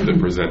anything else that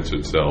presents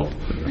itself.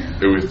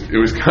 It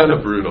was kind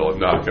of brutal. I'm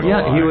not gonna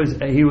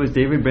lie. He was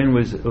David Brin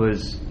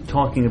was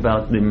talking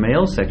about the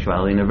male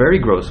sexuality in a very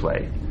gross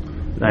way.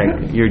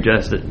 Like you're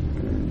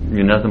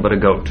nothing but a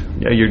goat.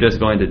 You're just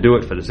going to do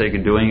it for the sake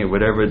of doing it.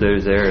 Whatever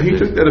there's there. He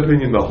took that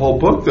opinion the whole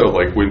book though.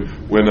 Like when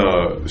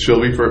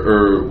Sylvie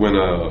when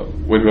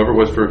whoever it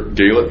was for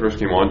Gaelic first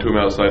came on to him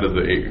outside of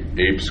the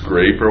ape's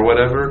grape or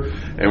whatever,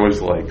 and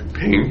was like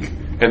pink,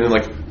 and then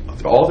like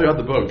all throughout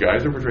the book,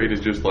 guys are portrayed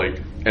as just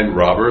like, and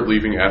Robert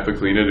leaving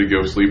Apiclina to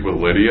go sleep with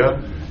Lydia.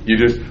 You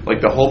just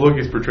like the whole book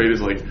is portrayed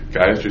as like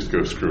guys just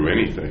go screw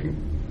anything.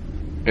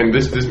 And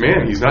this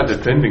man, he's not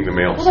defending the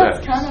male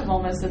sex. That's kind of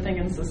almost a thing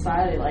in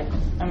society. Like,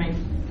 I mean,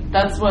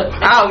 that's what.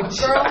 Ouch!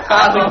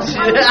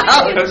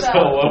 That's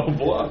a low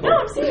blow. No,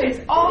 I'm serious.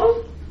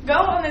 Go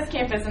on this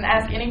campus and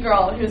ask any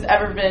girl who's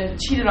ever been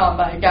cheated on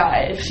by a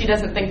guy if she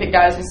doesn't think that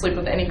guys will sleep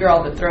with any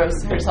girl that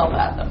throws herself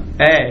at them.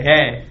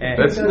 Hey.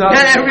 That's not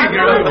every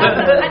girl.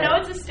 I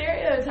know it's a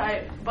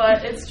stereotype,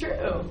 but it's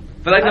true.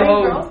 But like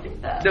girls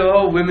think that. the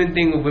whole women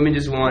thing, women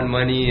just want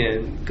money,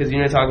 and because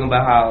talking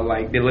about how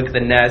like they look at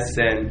the nests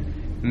and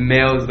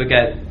males look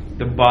at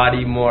the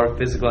body more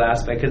physical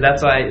aspect, because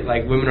that's why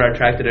like women are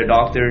attracted to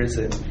doctors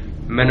and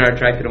men are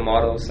attracted to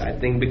models, I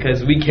think,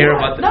 because we care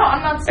about the... No,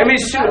 I'm not saying... I mean,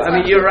 it's true. I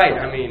mean, you're right.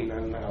 I mean,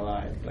 I'm not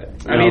alive, but...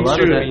 I mean, it's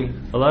true.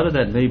 A lot of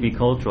that may be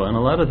cultural, and a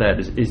lot of that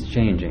is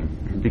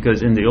changing.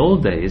 Because in the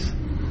old days,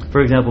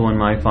 for example, when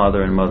my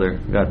father and mother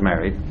got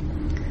married,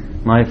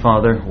 my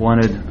father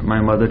wanted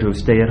my mother to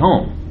stay at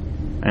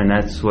home. And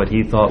that's what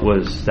he thought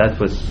that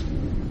was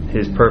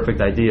his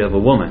perfect idea of a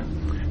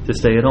woman, to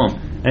stay at home.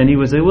 And he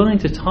was willing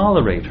to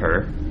tolerate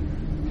her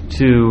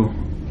to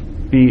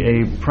be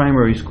a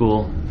primary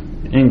school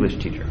English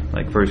teacher,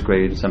 like first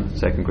grade,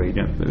 second grade,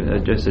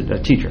 just a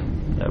teacher,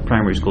 a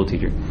primary school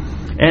teacher,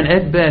 and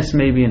at best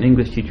maybe an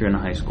English teacher in a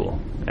high school,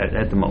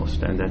 at the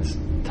most, and that's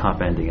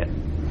top ending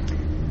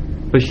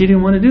it. But she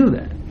didn't want to do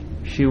that.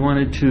 She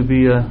wanted to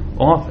be an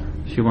author.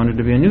 She wanted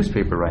to be a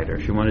newspaper writer.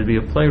 She wanted to be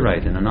a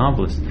playwright and a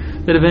novelist.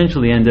 That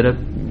eventually ended up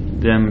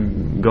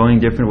them going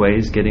different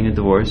ways, getting a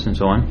divorce and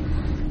so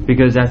on,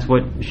 because that's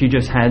what she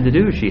just had to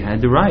do. She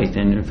had to write,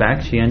 and in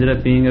fact she ended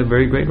up being a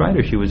very great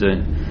writer. She was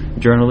a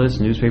journalist,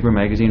 newspaper,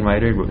 magazine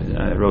writer,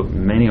 wrote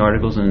many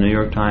articles in the New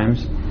York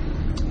Times,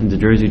 in the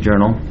Jersey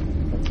Journal.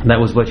 That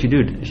was what she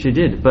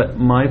did. But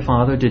my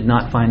father did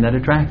not find that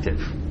attractive.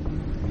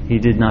 He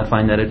did not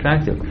find that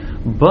attractive.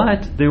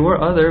 But there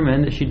were other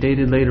men that she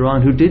dated later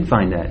on who did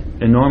find that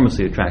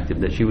enormously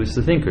attractive, that she was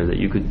the thinker, that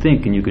you could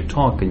think and you could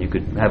talk and you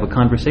could have a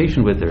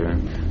conversation with her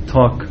and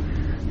talk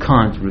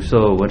Kant,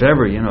 Rousseau,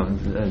 whatever,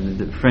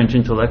 the French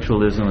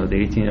intellectualism of the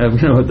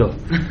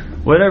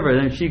 18th, whatever.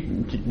 Then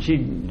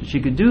she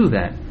could do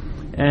that.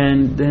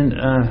 And then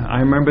I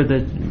remember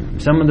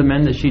that some of the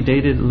men that she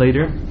dated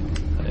later,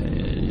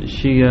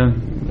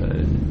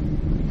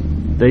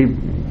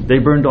 they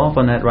burned off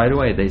on that right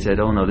away. They said,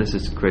 "Oh no, this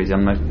is crazy.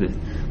 I'm not.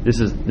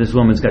 This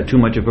woman's got too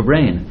much of a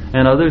brain."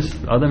 And other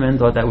men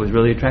thought that was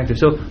really attractive.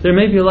 So there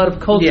may be a lot of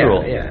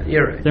cultural. Yeah,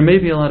 you're right. There may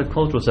be a lot of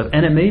cultural stuff,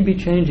 and it may be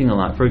changing a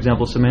lot. For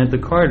example, Samantha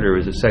Carter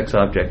is a sex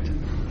object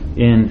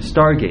in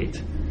Stargate.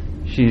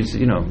 She's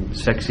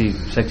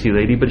sexy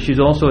lady, but she's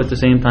also at the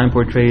same time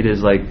portrayed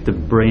as like the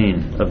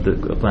brain of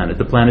the planet,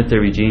 the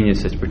planetary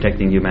genius that's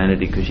protecting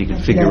humanity because she can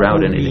figure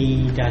out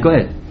anything. Go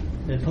ahead.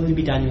 There'll probably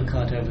be Daniel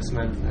Carter over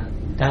Samantha.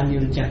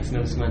 Daniel Jackson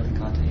over Samantha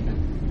Carter,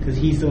 because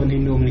he's the one who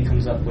normally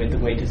comes up with the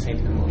way to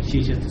save them all.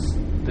 She's just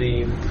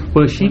the...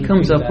 Well, she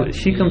comes up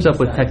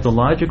with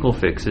technological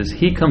fixes.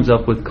 He comes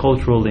up with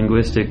cultural,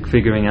 linguistic,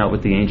 figuring out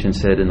what the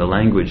ancients said in the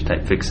language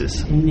type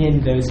fixes. In the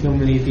end, though, it's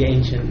normally the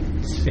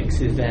ancient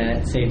fixes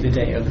that save the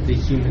day over the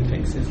human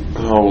fixes.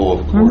 Oh, well,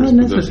 of course.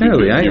 Not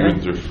necessarily.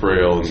 Humans are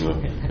frail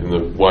in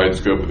the wide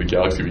scope of the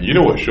galaxy. But you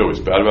know what show is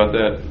bad about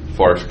that?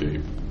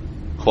 Farscape.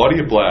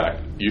 Claudia Black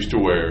used to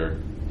wear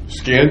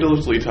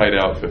scandalously tight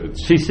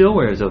outfits. She still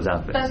wears those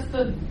outfits.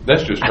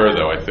 That's just her,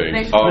 though. I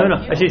think. No.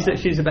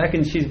 She's back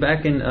in.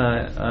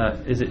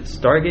 Is it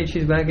Stargate?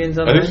 She's back in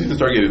something. I think she's in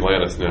Stargate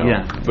Atlantis now.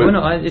 Yeah, but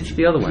no, it's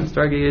the other one.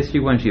 Stargate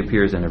SG-1. She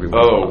appears in every one.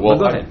 Oh well,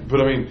 go ahead.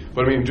 But I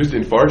mean, just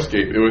in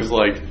Farscape, it was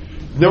like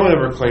no one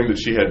ever claimed that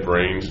she had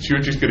brains. She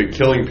was just good at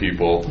killing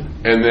people,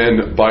 and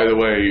then by the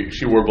way,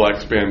 she wore black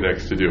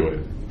spandex to do it.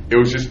 It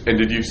was just. And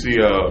did you see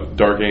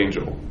Dark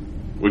Angel?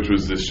 Which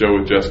was this show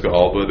with Jessica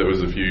Alba that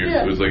was a few years.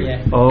 It was like,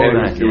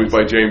 it was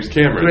by James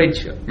Cameron. Great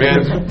show. Man,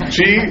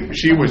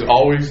 she was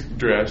always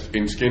dressed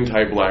in skin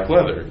tight black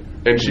leather,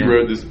 and she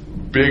rode this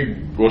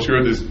big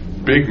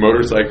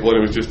motorcycle, and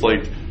it was just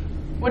like.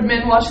 Would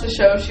men watch the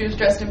show if she was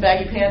dressed in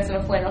baggy pants and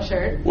a flannel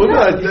shirt? Well,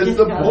 no, that's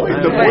the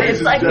point. The point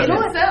is like just,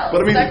 but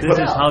I mean, this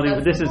is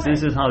Hollywood. This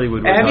is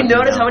Hollywood. Have you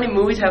noticed how many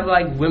movies have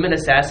like women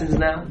assassins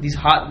now? These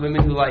hot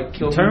women who like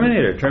kill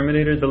Terminator,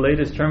 the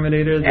latest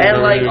Terminator,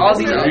 and like all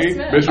these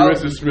Mr. and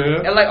Mrs.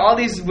 Smith, and like all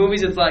these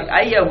movies. It's like,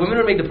 women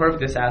would make the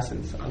perfect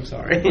assassins. I'm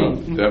sorry.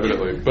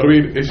 Definitely, but I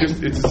mean,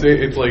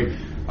 it's like.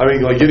 I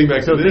mean, like getting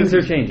back So to things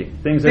this. are changing.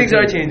 Things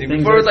are changing.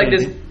 Things Before it was are like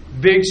this changing.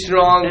 big,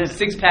 strong, And,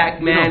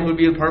 six-pack man who'd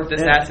be the perfect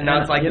assassin.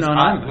 Now it's like this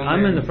hot woman.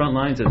 I'm in the front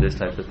lines of this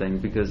type of thing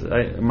because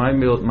my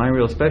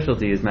real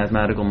specialty is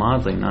mathematical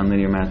modeling,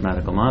 nonlinear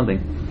mathematical modeling,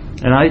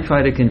 and I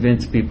try to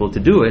convince people to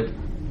do it.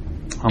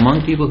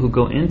 Among people who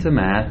go into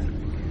math,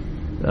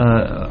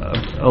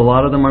 a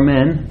lot of them are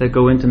men that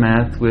go into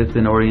math with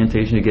an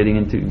orientation of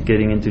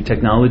getting into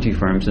technology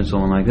firms and so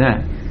on like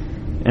that.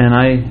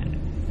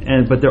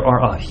 But there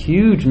are a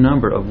huge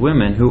number of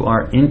women who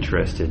are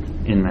interested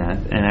in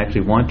math and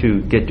actually want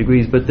to get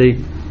degrees, but they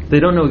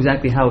don't know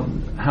exactly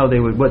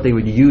what they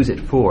would use it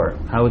for.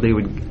 How would they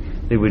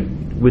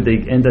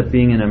end up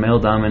being in a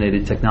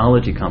male-dominated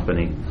technology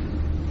company?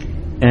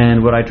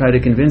 And what I try to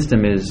convince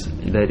them is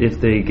that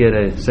if they get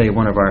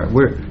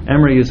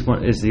Emory is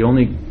the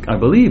only, I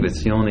believe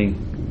it's the only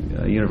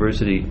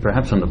university,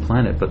 perhaps on the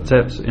planet, but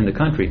perhaps in the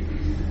country,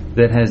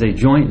 that has a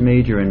joint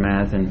major in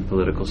math and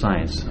political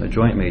science, a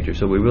joint major.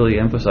 So we really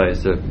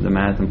emphasize the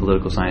math and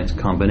political science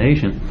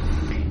combination.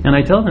 And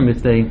I tell them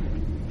if they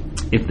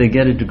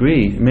get a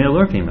degree, male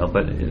or female,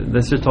 but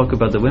let's just talk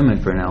about the women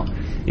for now.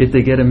 If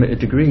they get a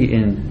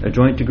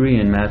joint degree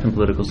in math and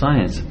political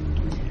science,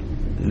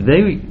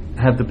 they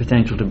have the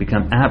potential to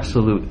become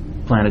absolute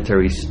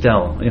planetary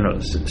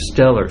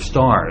stellar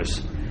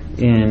stars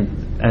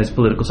as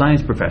political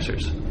science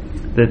professors.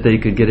 That they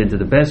could get into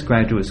the best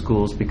graduate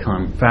schools,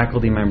 become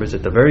faculty members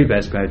at the very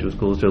best graduate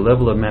schools to a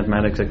level of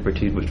mathematics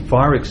expertise which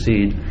far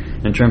exceed,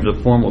 in terms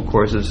of formal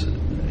courses,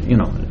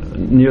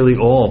 nearly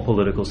all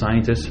political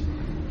scientists.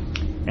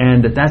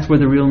 And that's where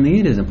the real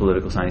need is in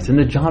political science. And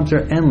the jobs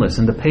are endless,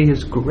 and the pay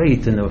is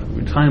great, and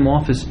the time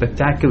off is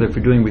spectacular for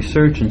doing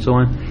research and so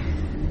on.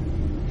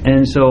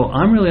 And so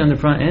I'm really on the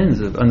front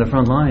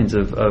lines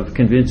of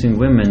convincing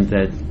women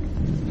that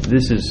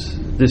this is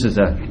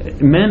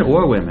men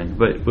or women,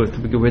 but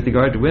with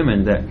regard to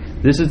women, that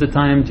this is the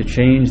time to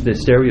change the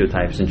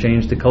stereotypes and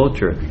change the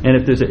culture. And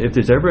if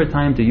there's ever a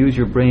time to use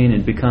your brain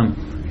and become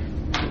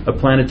a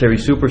planetary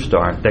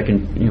superstar that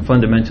can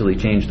fundamentally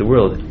change the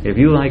world, if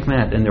you like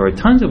math, and there are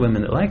tons of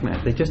women that like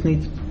math, they just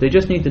need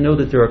to know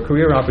that there are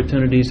career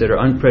opportunities that are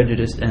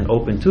unprejudiced and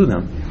open to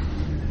them.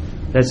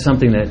 That's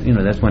something that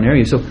that's one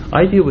area. So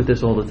I deal with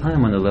this all the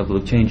time on the level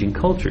of changing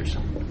cultures.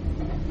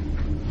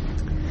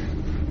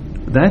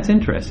 That's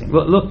interesting.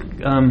 Well, look,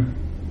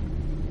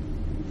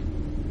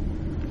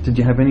 did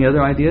you have any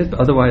other ideas?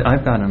 Otherwise,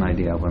 I've got an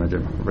idea I wanted to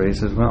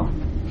raise as well.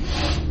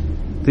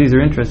 These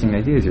are interesting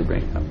ideas you're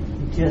bringing up.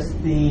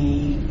 Just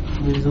the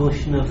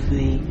resortion of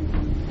the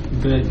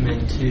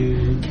Birdmen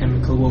to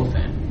chemical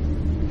warfare.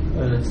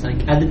 It's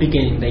like at the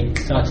beginning they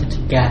started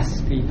to gas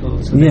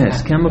people. So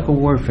yes, chemical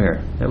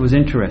warfare. That was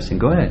interesting.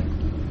 Go ahead.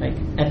 Like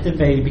at the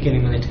very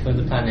beginning when they took over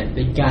the planet,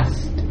 they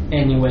gassed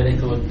anywhere they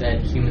thought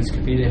that humans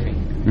could be living.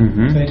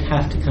 Mm-hmm. So they'd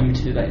have to come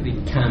to like the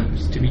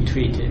camps to be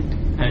treated,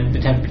 and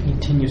they'd have to be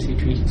continuously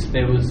treated. So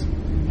there was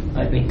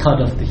they cut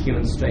off the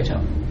humans straight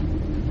up.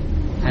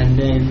 And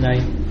then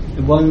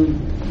the one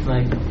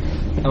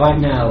right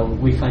now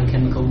we find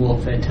chemical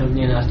warfare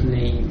totally and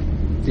utterly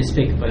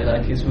despicable.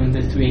 It's one of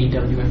the 3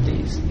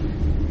 WMDs.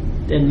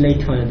 Then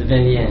later on at the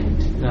very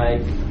end,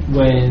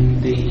 when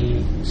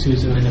the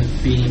suzerain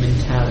of Beam and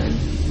Talon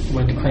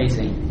went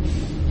crazy,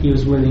 he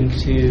was willing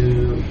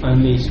to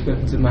unleash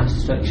weapons of mass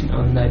destruction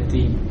on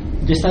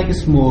just a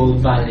small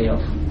valley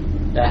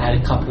that had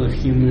a couple of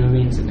human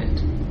marines in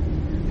it.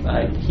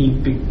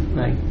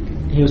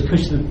 He was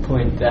pushed to the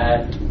point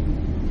that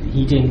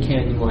he didn't care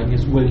anymore, and he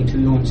was willing to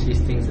launch these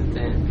things at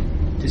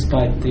them,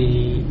 despite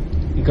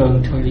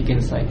going totally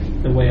against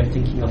the way of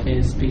thinking of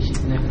his species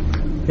and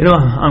everything.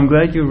 I'm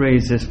glad you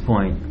raised this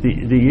point.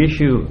 The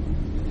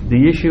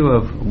issue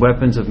of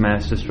weapons of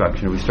mass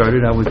destruction. We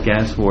started out with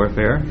gas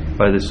warfare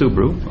by the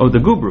Gubru,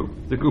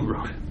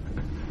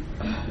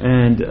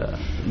 and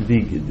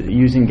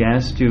using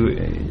gas to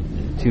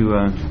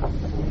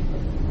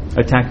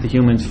attack the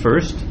humans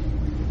first,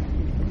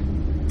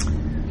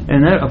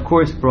 and that of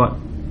course brought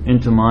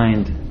into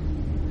mind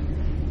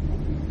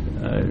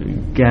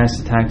gas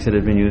attacks that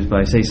had been used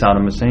by, say,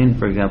 Saddam Hussein,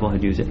 for example,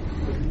 had used it.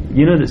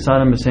 You know that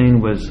Saddam Hussein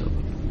was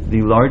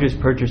the largest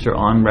purchaser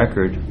on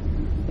record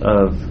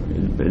of,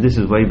 this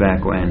is way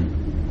back when,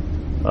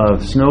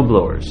 of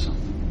snowblowers.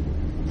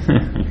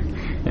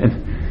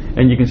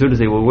 and you can sort of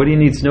say, well, what do you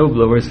need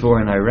snowblowers for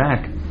in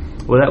Iraq?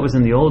 Well, that was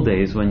in the old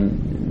days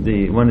when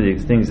one of the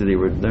things that they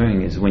were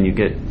doing is when you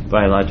get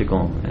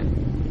biological and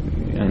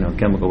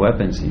chemical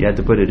weapons, you had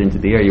to put it into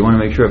the air. You want to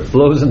make sure it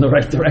flows in the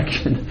right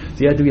direction.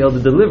 So you had to be able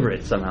to deliver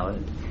it somehow.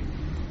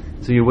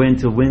 So you wait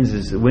until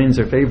winds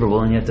are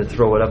favorable, and you have to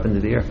throw it up into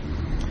the air.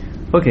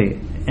 Okay,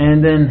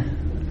 and then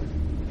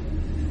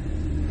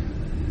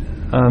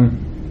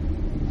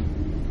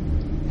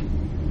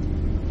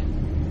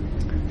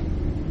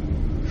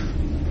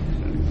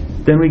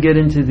we get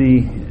into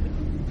the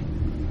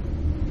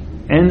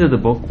end of the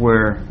book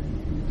where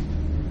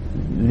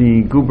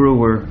the Gubru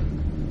were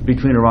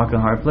between a rock and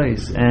a hard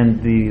place,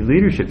 and the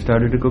leadership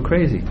started to go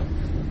crazy.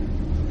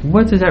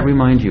 What does that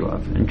remind you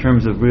of in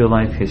terms of real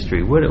life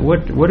history?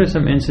 What are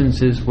some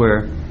instances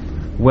where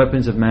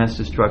weapons of mass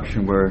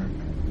destruction were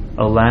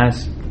a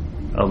last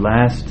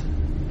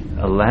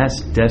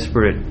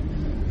desperate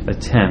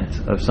attempt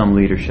of some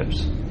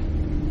leaderships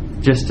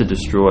just to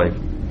destroy?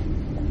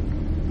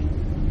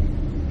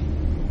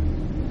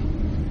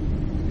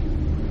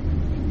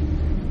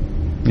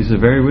 It's a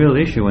very real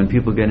issue when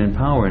people get in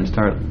power and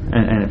start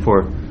and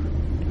for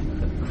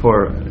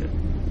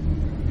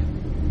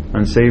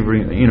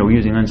unsavory,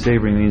 using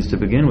unsavory means to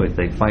begin with.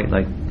 They fight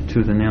like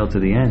tooth and nail to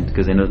the end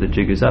because they know the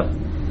jig is up.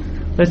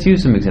 Let's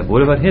use some example.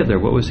 What about Hitler?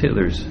 What was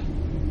Hitler's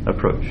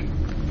approach?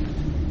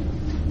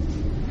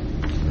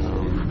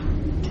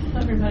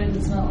 Everybody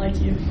that's not like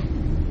you.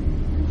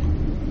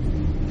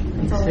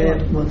 That's all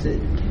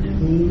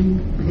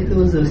Hitler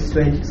was a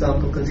strange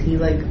example because he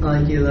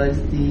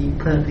idealized the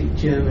perfect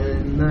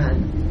German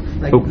man,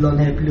 blonde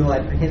hair, blue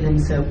eye. But Hitler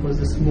himself was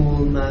a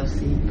small,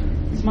 mousy.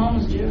 His mom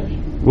was Jewish.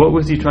 What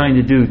was he trying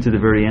to do to the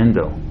very end,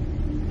 though?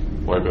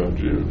 Wipe out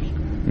Jews.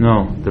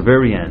 No, the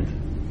very end.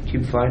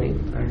 Keep fighting.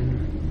 I don't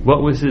know.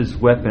 What was his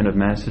weapon of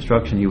mass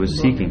destruction he was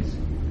seeking?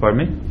 Pardon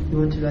me? He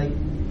wanted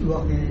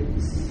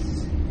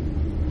rockets.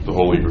 The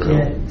Holy Grail.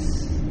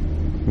 Jets.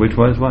 Which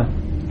was what?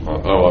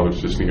 I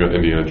was just thinking about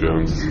Indiana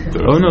Jones.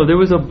 Oh no, there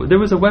was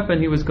a weapon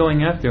he was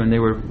going after, and they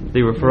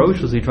were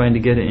ferociously trying to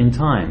get it in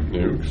time.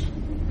 Nukes.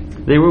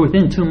 They were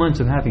within 2 months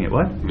of having it.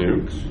 What?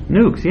 Nukes.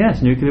 Nukes,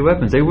 yes, nuclear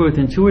weapons. They were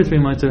within 2 or 3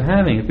 months of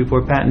having it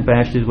before Patton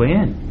bashed his way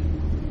in.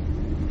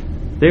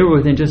 They were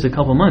within just a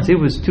couple months. It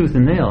was tooth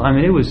and nail. I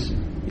mean, it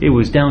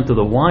was down to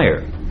the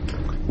wire.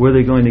 Were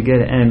they going to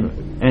get it?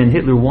 And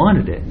Hitler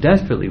wanted it,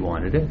 desperately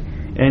wanted it.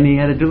 And he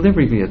had a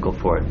delivery vehicle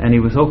for it, and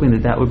he was hoping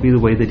that would be the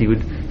way that he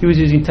was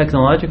using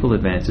technological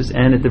advances,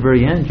 and at the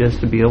very end just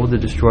to be able to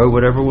destroy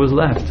whatever was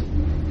left,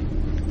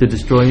 to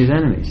destroy his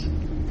enemies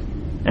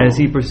as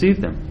he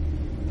perceived them.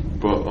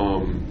 But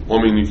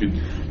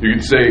you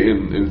could say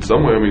in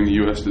some way, the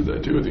U.S. did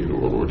that too at the end of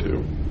World War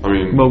II.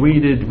 Well, we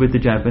did with the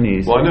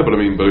Japanese. Well, I know, but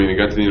it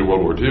got to the end of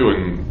World War II,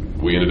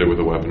 and we ended up with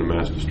a weapon of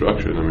mass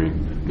destruction.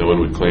 No one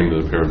would claim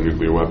that a pair of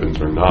nuclear weapons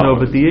are not. No,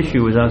 but the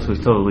issue with us was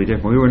totally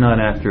different. We were not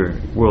after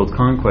world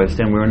conquest,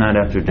 and we were not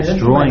after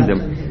destroying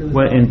them.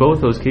 In both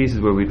those cases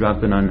where we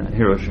dropped it on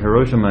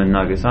Hiroshima and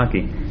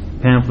Nagasaki,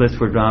 pamphlets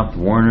were dropped,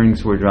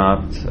 warnings were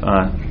dropped,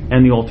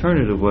 and the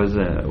alternative was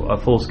a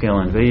full-scale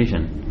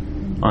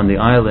invasion on the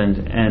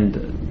island. And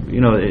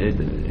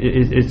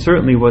it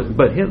certainly was.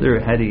 But Hitler,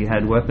 had he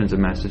had weapons of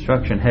mass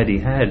destruction, had he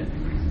had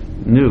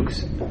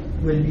nukes,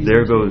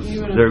 there goes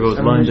London, there goes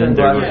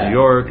New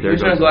York. He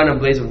was trying to go out in a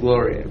blaze of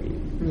glory.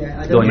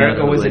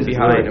 America wasn't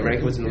behind.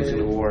 America wasn't losing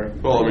the war.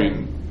 Well,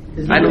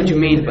 I know what you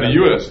mean. But the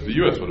U.S.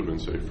 would have been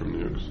safe from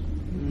nukes,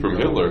 from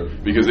Hitler,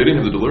 because they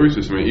didn't have the delivery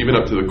system. Even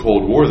up to the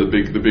Cold War, the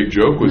big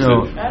joke was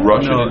that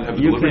Russia didn't have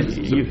the delivery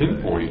system to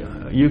pinpoint.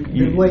 You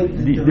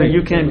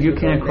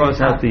can't cross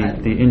out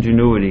the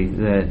ingenuity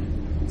that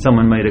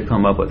someone might have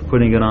come up with,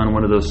 putting it on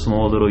one of those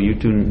small little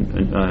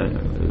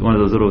one of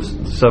those little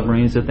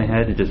submarines that they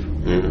had, and just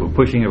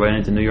pushing it right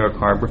into New York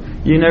Harbor.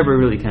 You never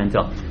really can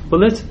tell. But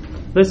let's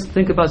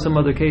think about some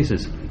other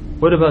cases.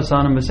 What about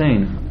Saddam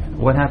Hussein?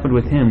 What happened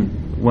with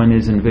him when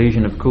his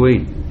invasion of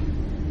Kuwait?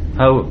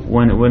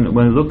 When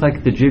it looked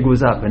like the jig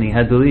was up and he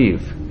had to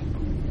leave,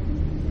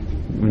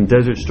 when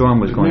Desert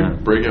Storm was going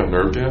on? Break out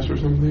nerve gas or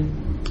something?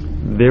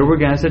 There were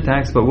gas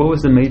attacks, but what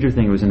was the major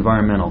thing? It was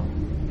environmental.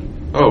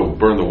 Oh,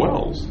 burn the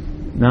wells.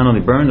 Not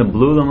only burned them,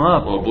 blew them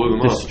up. Well, blew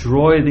them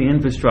destroyed the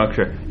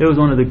infrastructure. It was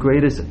one of the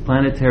greatest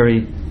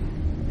planetary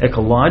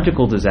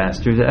ecological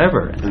disasters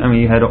ever.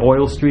 You had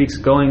oil streaks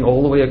going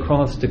all the way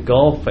across the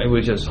Gulf. It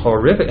was just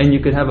horrific. And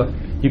you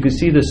could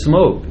see the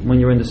smoke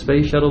when you're in the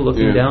space shuttle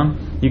looking down.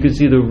 You could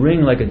see the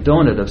ring like a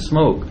donut of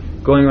smoke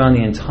going around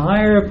the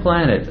entire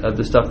planet of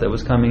the stuff that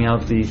was coming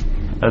out of the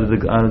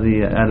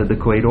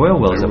Kuwait oil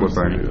wells that were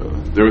burning.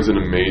 There was an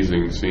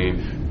amazing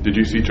scene. Did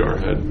you see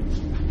Jarhead?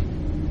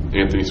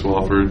 Anthony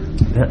Swafford.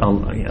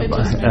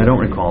 I don't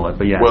recall it,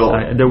 but yeah,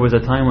 there was a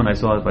time when I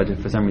saw it, but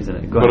for some reason,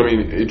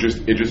 it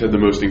just had the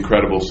most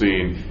incredible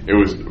scene. It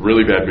was a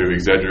really bad movie,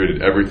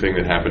 exaggerated everything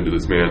that happened to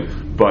this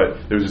man.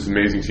 But there was this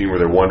amazing scene where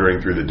they're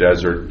wandering through the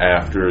desert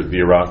after the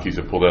Iraqis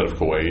have pulled out of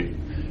Kuwait,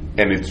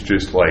 and it's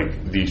just like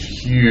these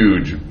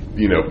huge,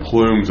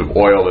 plumes of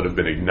oil that have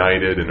been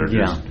ignited and are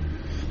just.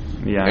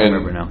 Yeah, I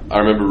remember now. I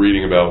remember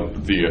reading about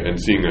and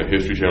seeing a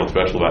History Channel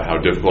special about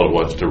how difficult it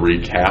was to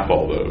recap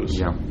all those.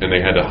 Yeah. And they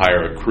had to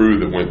hire a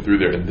crew that went through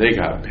there, and they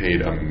got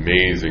paid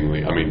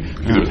amazingly.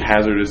 Because it was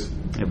hazardous.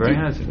 Yeah, very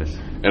hazardous.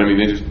 And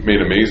they just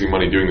made amazing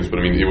money doing this, but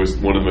it was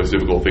one of the most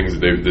difficult things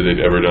that they'd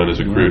ever done as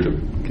a crew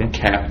to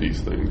cap these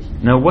things.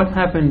 Now, what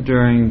happened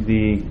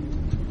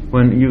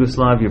when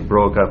Yugoslavia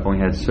broke up, when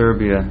we had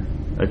Serbia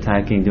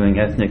doing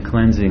ethnic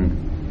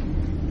cleansing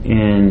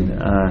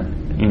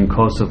in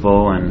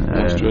Kosovo and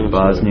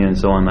Bosnia and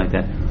so on like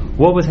that?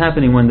 What was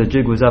happening when the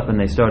jig was up and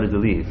they started to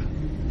leave?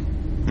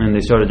 And they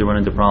started to run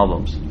into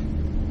problems.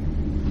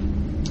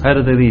 How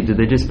did they leave? Did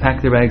they just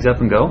pack their bags up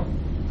and go?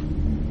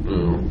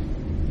 No.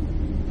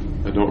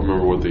 I I don't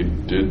remember what they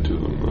did to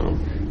them, though.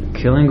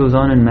 Killing goes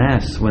on in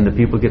mass when the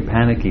people get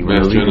panicky. When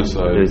Mass the leaders-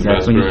 genocide, That's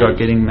mass when you start graves.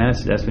 getting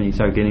mass. That's when you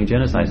start getting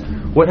genocides.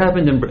 What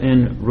happened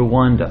in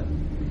Rwanda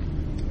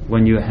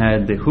when you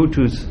had the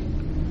Hutus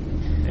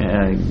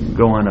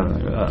go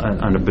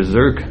on a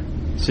berserk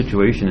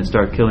situation and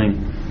start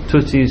killing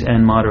Tutsis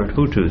and moderate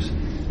Hutus?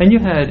 And you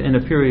had, in a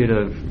period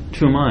of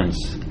 2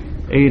 months,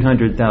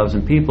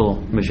 800,000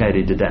 people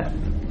macheted to death.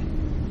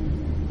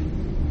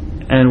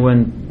 And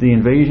when the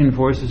invasion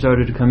forces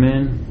started to come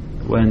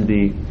in, when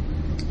the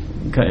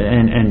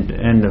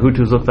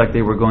Hutus looked like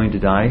they were going to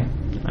die,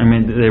 I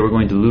mean they were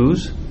going to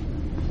lose,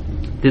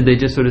 did they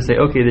just sort of say,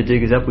 okay, the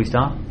jig is up, we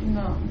stop?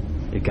 No.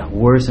 It got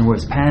worse and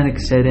worse. Panic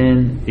set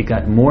in. It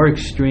got more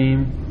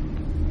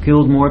extreme,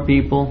 killed more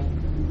people,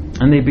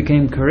 and they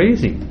became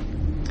crazy.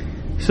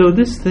 So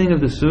this thing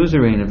of the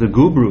suzerain, of the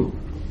gubru,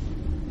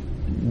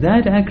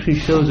 that actually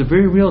shows a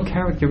very real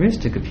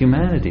characteristic of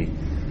humanity.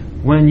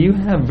 When you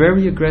have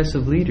very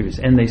aggressive leaders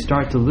and they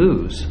start to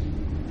lose,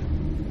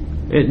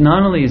 it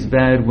not only is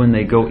bad when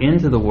they go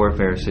into the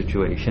warfare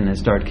situation and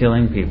start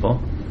killing people,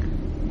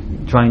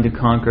 trying to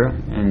conquer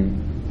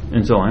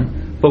and so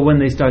on, but when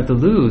they start to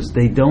lose,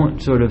 they don't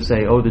sort of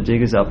say, oh, the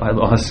jig is up, I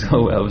lost,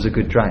 oh, that was a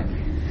good try.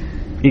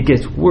 It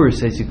gets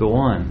worse as you go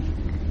on.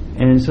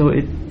 And so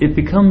it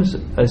becomes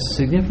a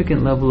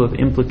significant level of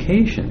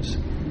implications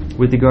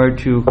with regard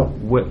to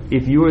what,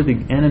 if you are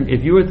the enemy,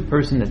 if you are the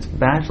person that's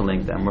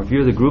battling them, or if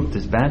you're the group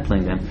that's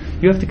battling them,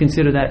 you have to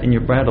consider that in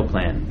your battle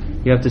plan.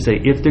 You have to say,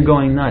 if they're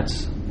going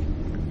nuts,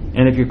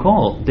 and if you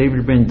recall,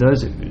 David Brin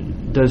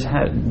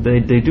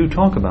they do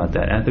talk about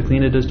that.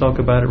 Anthoclina does talk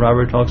about it.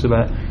 Robert talks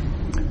about it.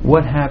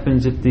 What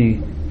happens if the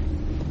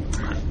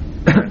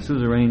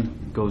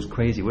suzerain goes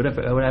crazy? What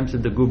happens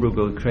if the gubru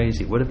goes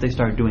crazy? What if they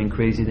start doing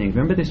crazy things?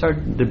 Remember they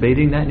start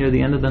debating that near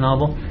the end of the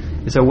novel?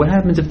 So what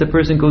happens if the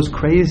person goes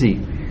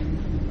crazy?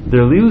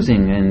 They're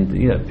losing, and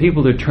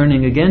people are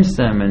turning against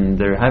them, and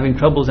they're having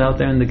troubles out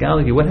there in the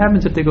galaxy. What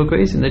happens if they go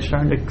crazy and they're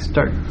starting to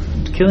start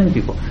killing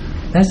people?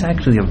 That's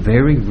actually a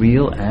very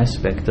real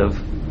aspect of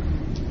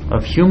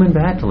human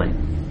battling.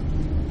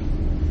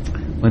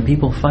 When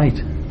people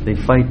fight, they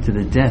fight to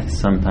the death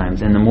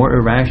sometimes, and the more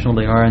irrational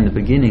they are in the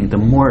beginning, the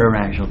more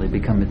irrational they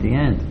become at the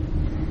end.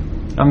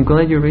 I'm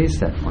glad you raised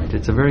that point.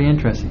 It's a very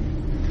interesting.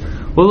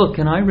 Well, look,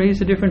 can I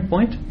raise a different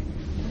point?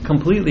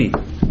 Completely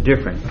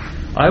different.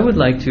 I would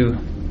like to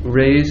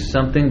raise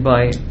something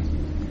by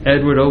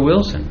Edward O.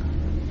 Wilson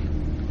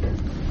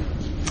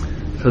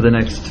for the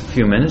next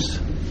few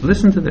minutes.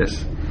 Listen to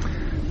this.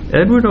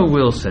 Edward O.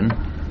 Wilson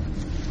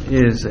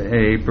is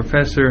a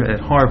professor at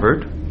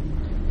Harvard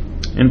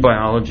in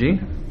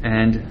biology,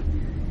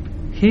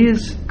 and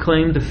his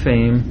claim to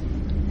fame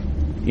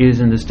is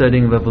in the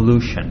studying of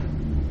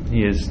evolution.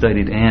 He has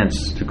studied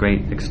ants to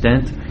great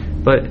extent,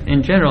 but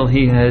in general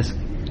he has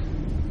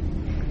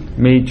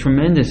made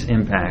tremendous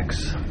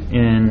impacts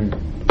in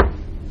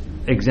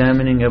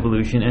examining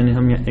evolution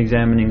and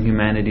examining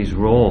humanity's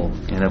role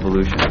in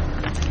evolution.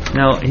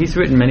 Now, he's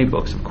written many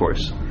books, of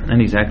course, and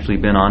he's actually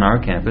been on our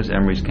campus,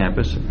 Emory's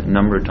campus, a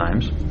number of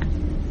times,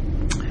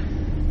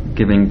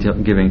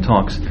 giving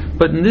talks.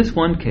 But in this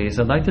one case,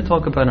 I'd like to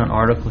talk about an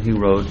article he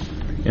wrote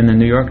in the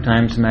New York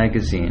Times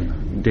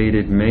Magazine,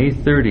 dated May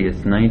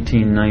 30th,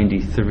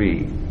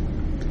 1993.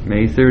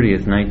 May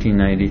 30th,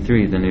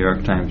 1993, the New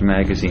York Times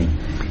Magazine.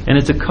 And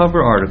it's a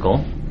cover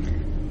article,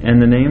 and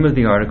the name of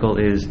the article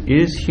is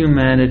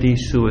Humanity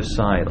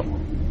Suicidal?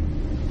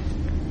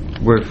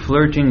 We're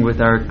flirting with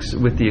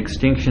the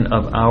extinction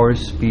of our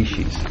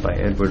species, by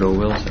Edward O.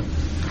 Wilson.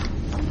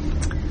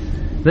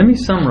 Let me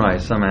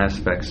summarize some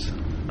aspects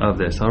of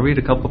this. I'll read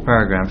a couple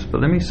paragraphs, but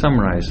let me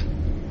summarize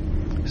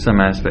some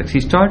aspects. He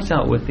starts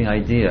out with the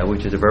idea,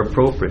 which is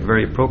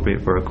very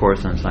appropriate for a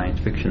course on science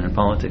fiction and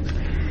politics.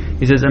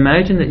 He says,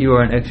 imagine that you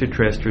are an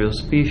extraterrestrial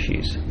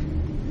species,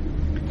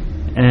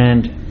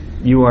 and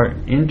you are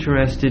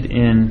interested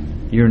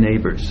in your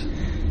neighbors,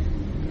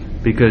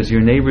 because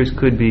your neighbors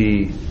could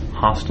be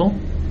hostile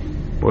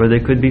or they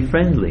could be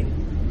friendly,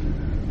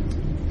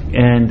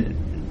 and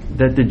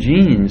that the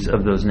genes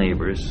of those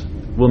neighbors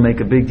will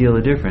make a big deal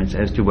of difference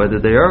as to whether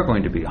they are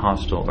going to be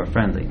hostile or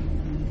friendly.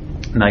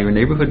 Now, your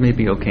neighborhood may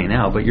be okay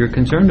now, but you're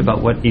concerned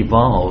about what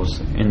evolves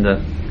in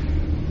the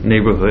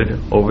neighborhood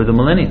over the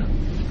millennia,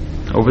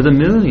 over the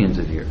millions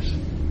of years.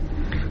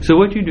 So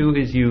what you do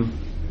is you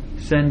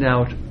send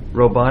out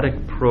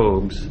robotic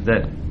probes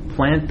that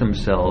plant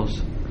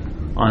themselves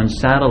on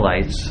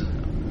satellites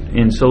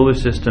in solar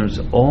systems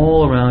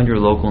all around your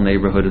local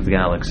neighborhood of the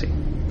galaxy.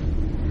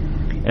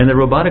 And the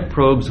robotic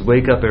probes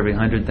wake up every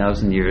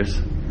 100,000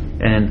 years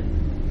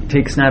and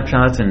take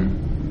snapshots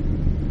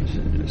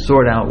and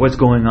sort out what's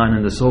going on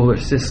in the solar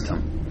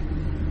system.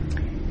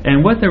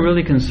 And what they're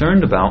really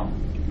concerned about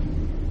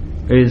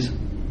is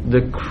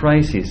the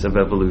crises of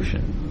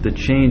evolution, the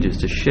changes,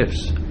 the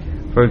shifts.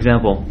 For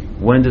example,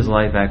 when does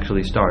life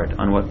actually start?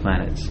 On what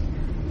planets?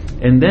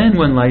 And then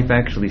when life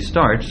actually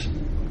starts,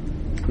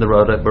 the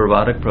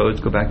robotic probes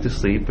go back to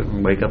sleep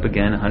and wake up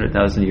again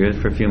 100,000 years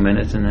for a few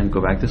minutes and then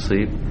go back to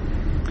sleep.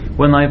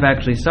 when life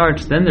actually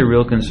starts, then the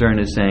real concern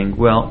is saying,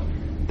 well,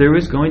 there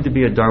is going to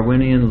be a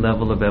Darwinian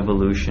level of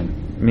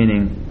evolution,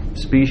 meaning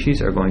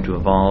species are going to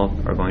evolve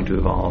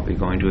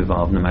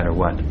no matter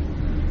what.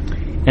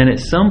 And at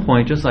some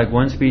point, just like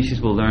one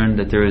species will learn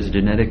that there is a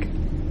genetic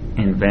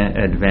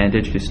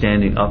advantage to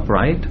standing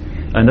upright,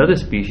 another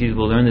species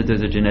will learn that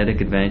there's a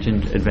genetic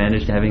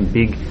advantage to having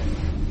big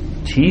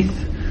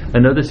teeth.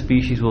 Another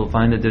species will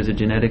find that there's a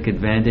genetic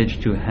advantage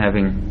to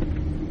having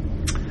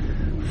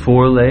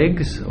 4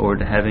 legs, or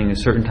to having a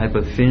certain type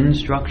of fin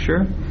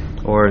structure,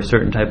 or a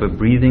certain type of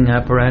breathing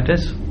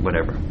apparatus,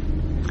 whatever.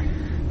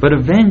 But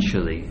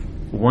eventually,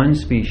 one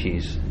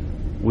species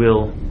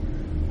will,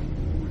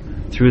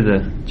 through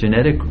the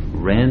genetic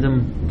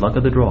random luck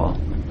of the draw,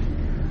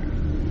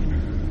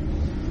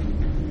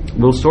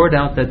 will sort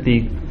out that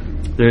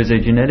there's a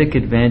genetic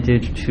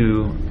advantage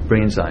to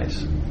brain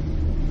size,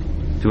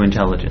 to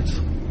intelligence.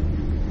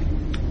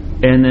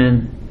 And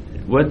then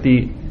what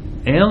the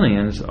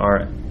aliens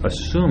are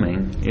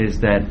assuming is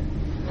that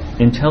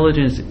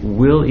intelligence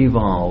will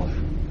evolve,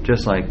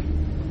 just like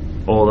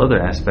all other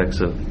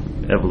aspects of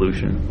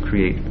evolution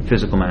create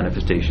physical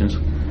manifestations.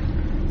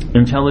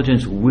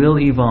 Intelligence will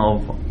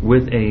evolve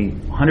with a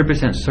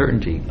 100%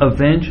 certainty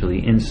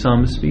eventually in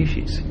some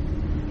species.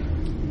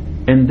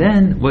 And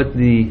then what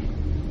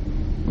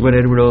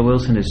Edward O.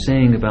 Wilson is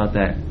saying about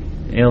that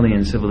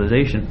alien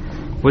civilization,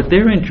 what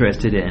they're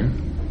interested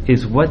in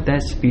is what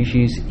that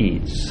species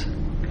eats.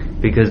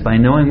 Because by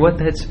knowing what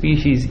that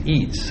species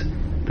eats,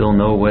 they'll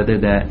know whether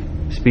that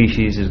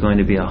species is going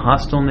to be a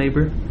hostile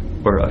neighbor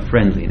or a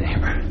friendly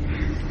neighbor.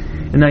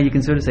 And now you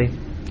can sort of say,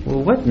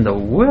 well, what in the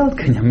world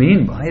can you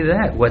mean by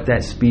that, what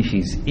that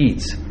species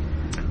eats?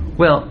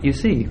 Well, you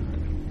see,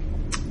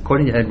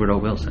 according to Edward O.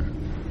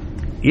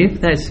 Wilson, if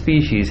that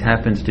species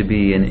happens to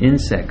be an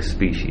insect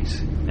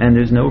species, and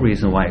there's no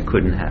reason why it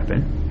couldn't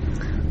happen,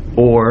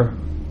 or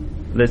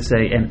let's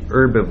say an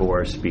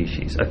herbivore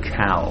species, a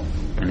cow,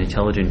 an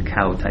intelligent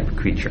cow type of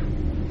creature,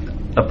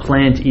 a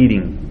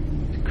plant-eating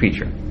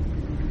creature,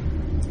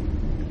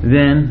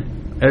 then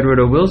Edward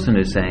O. Wilson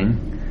is saying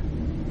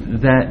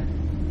that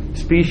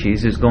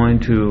species is going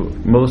to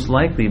most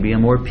likely be a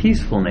more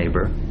peaceful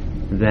neighbor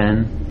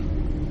than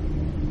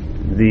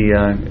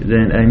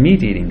a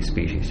meat-eating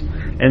species.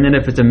 And then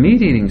if it's a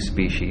meat-eating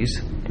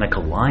species, like a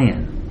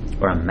lion,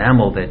 or a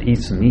mammal that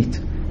eats meat,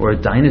 or a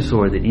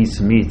dinosaur that eats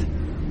meat,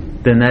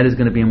 then that is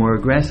going to be a more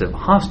aggressive,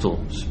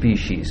 hostile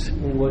species.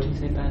 Well, what do you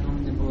say about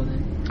omnivore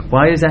then?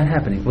 Why is that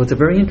happening? Well, it's a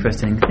very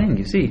interesting thing.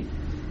 You see,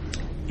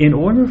 in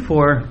order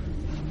for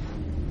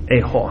a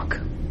hawk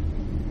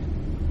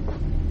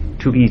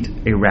to eat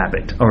a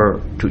rabbit or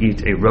to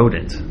eat a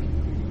rodent,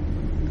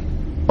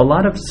 a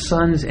lot of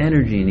sun's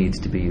energy needs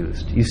to be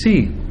used. You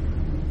see,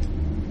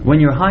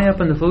 when you're high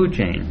up in the food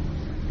chain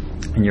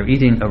and you're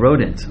eating a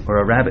rodent or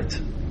a rabbit,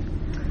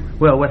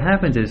 well, what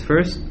happens is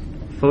first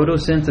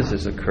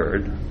photosynthesis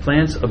occurred.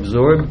 Plants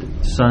absorbed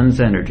sun's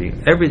energy.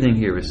 Everything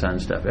here is sun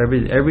stuff.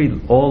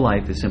 All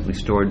life is simply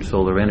stored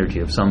solar energy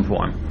of some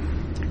form.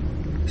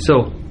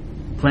 So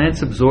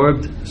plants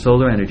absorbed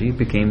solar energy,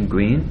 became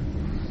green,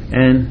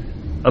 and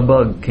a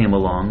bug came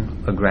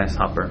along, a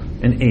grasshopper,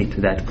 and ate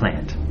that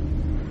plant.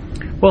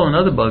 Well,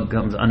 another bug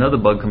comes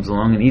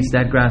along and eats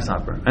that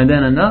grasshopper, and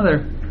then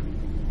another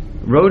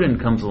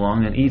rodent comes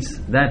along and eats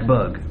that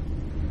bug,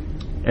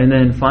 and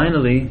then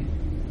finally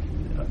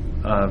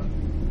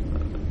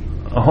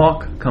a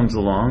hawk comes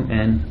along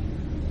and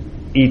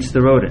eats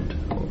the rodent.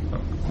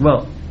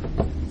 Well,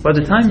 by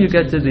the time you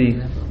get to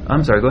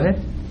I'm sorry, go ahead.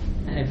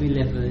 At every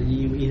level,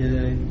 you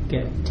either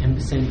get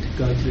 10% to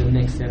go to the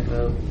next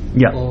level.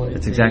 Yeah,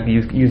 it's exactly.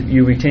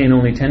 You retain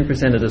only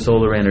 10% of the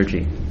solar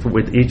energy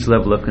with each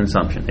level of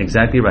consumption.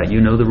 Exactly right.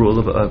 You know the rule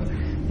of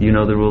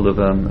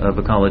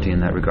ecology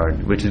in that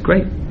regard, which is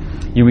great.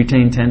 You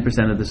retain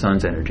 10% of the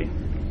sun's energy.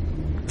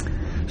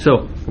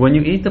 So when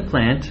you eat the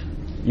plant,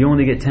 you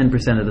only get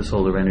 10% of the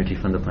solar energy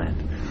from the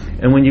plant.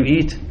 And when you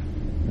eat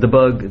the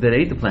bug that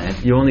ate the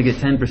plant, you only get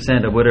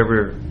 10% of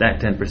whatever that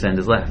 10%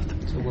 is left.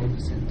 So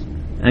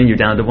 1%. And you're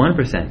down to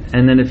 1%.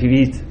 And then if you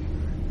eat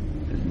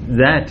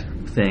that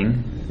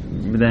thing,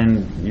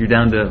 then you're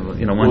down to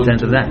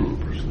 1/10 of that.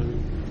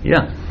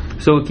 Yeah.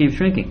 So it keeps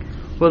shrinking.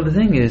 Well, the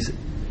thing is,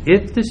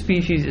 if the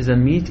species is a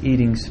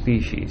meat-eating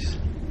species,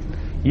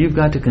 you've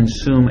got to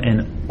consume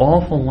an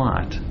awful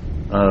lot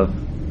of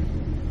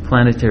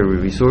planetary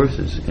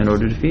resources in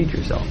order to feed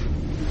yourself.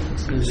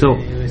 So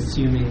you're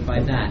assuming by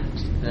that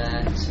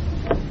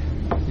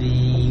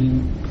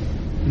the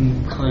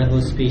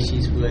carnivore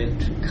species would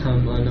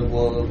come on a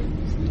wall,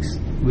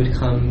 would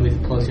come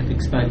with positive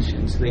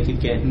expansion, so they could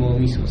get more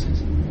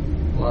resources,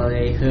 while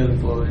a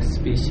herbivore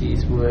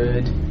species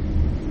would,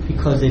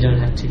 because they don't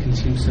have to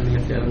consume so many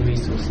of their own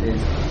resources,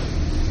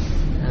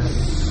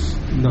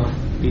 not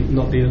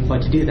be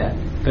required to do that.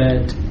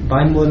 But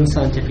by modern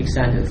scientific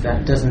standards,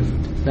 that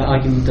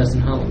argument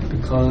doesn't hold,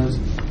 because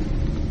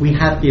we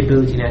have the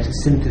ability now to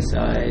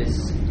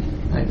synthesize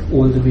like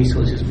all the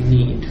resources we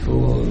need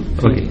for.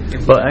 Okay.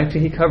 Well,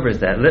 actually, he covers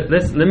that.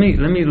 Let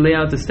me lay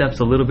out the steps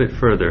a little bit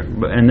further,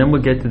 and then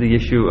we'll get to the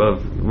issue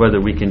of whether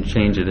we can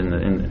change it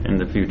in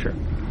the future.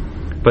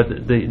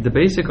 But the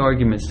basic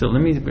argument still.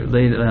 Let me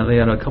lay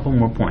out a couple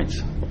more points.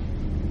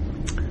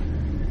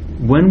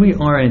 When we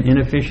are an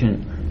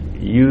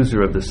inefficient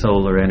user of the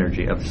solar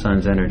energy, of the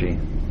sun's energy,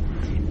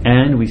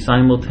 and we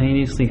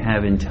simultaneously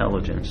have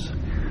intelligence,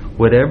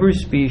 whatever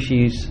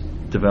species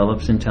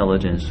develops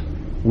intelligence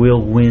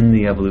will win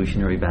the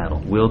evolutionary battle,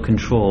 will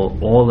control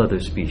all other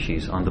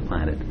species on the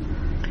planet.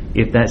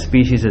 If that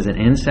species is an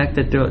insect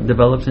that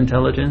develops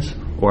intelligence,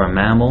 or a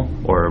mammal,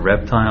 or a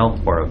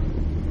reptile, or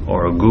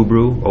a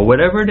gubru, or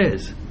whatever it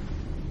is,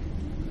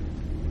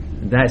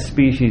 that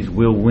species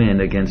will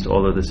win against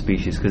all other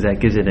species, because that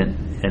gives it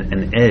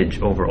an edge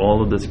over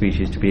all of the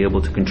species to be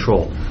able to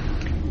control.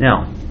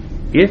 Now,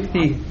 if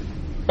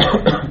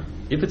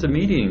it's a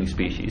meat-eating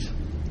species,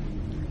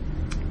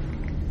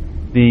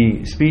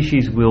 the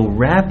species will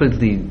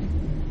rapidly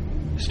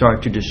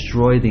start to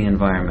destroy the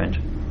environment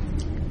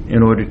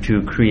in order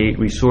to create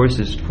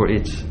resources for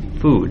its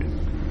food.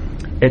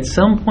 At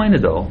some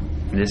point, though,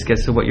 and this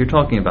gets to what you're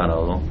talking about,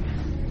 Aldo,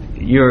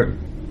 your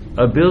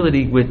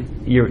ability with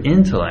your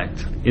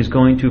intellect is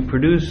going to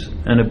produce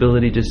an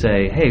ability to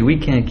say, hey, we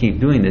can't keep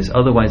doing this,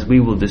 otherwise we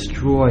will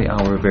destroy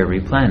our very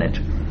planet.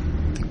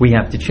 We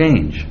have to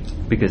change,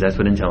 because that's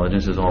what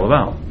intelligence is all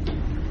about.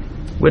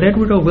 What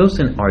Edward O.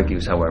 Wilson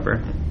argues,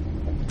 however,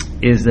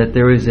 is that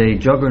there is a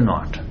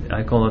juggernaut.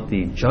 I call it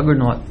the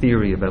juggernaut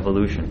theory of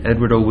evolution.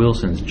 Edward O.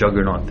 Wilson's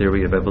juggernaut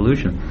theory of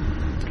evolution.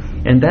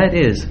 And that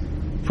is,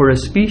 for a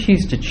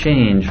species to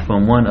change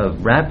from one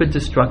of rapid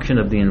destruction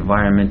of the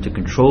environment to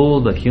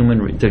control the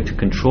to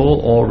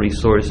control all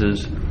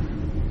resources,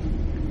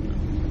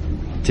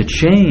 to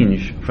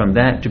change from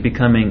that to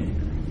becoming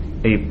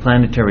a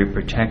planetary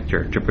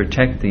protector, to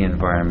protect the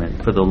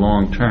environment for the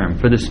long term,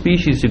 for the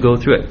species to go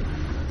through it,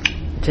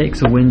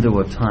 takes a window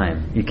of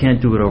time. You can't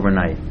do it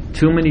overnight.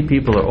 Too many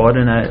people are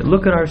ordinary.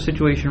 Look at our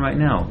situation right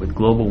now with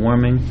global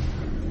warming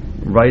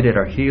right at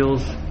our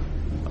heels.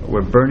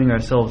 We're burning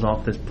ourselves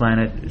off this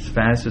planet as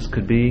fast as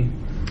could be.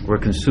 We're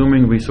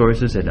consuming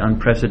resources at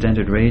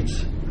unprecedented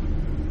rates.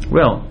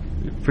 Well,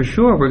 for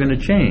sure we're going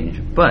to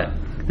change, but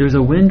there's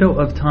a window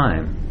of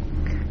time.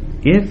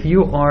 If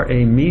you are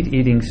a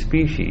meat-eating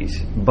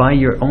species, by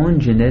your own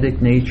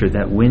genetic nature,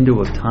 that window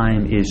of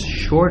time is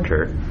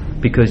shorter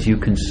because you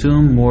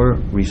consume more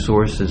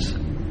resources.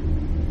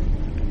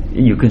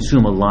 You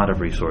consume a lot of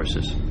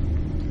resources.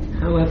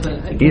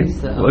 However,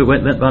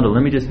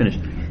 let me just finish.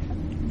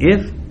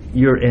 If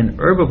you're an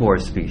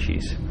herbivore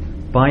species,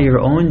 by your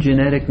own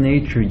genetic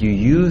nature, you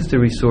use the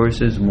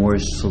resources more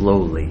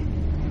slowly.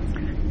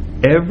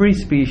 Every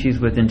species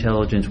with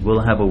intelligence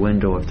will have a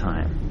window of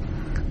time.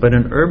 But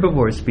an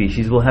herbivore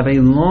species will have a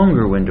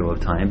longer window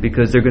of time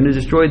because they're going to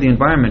destroy the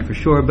environment for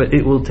sure, but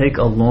it will take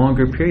a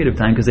longer period of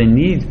time because they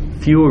need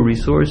fewer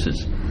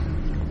resources.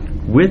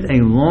 With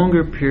a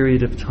longer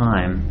period of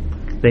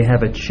time, they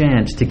have a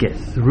chance to get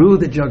through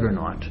the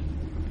juggernaut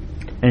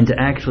and to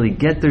actually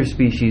get their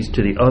species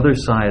to the other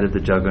side of the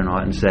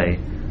juggernaut and say,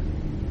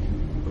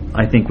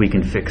 I think we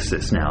can fix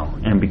this now,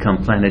 and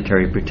become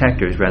planetary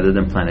protectors rather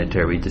than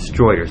planetary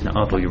destroyers. Now,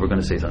 Otto, you were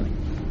going to say something.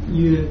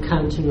 You're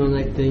counting on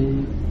like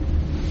the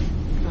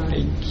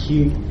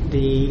IQ,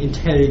 the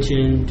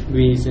intelligent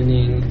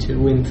reasoning to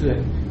win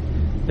through.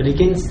 But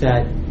against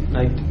that,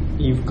 like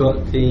you've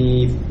got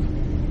the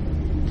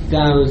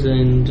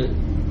 1,000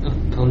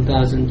 upon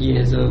 1,000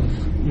 years of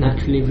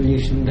natural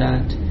evolution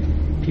that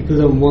people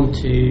don't want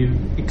to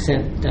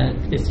accept that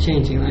it's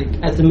changing.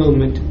 Like at the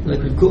moment,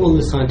 like we've got all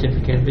the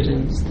scientific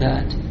evidence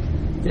that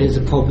there's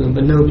a problem,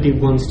 but nobody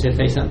wants to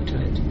face up to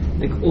it.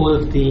 Like all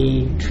of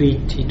the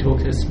treaty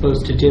talks are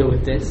supposed to deal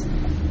with this,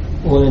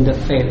 all end up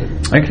failing.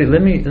 Actually,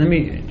 let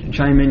me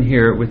chime in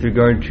here with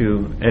regard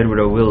to Edward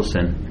O.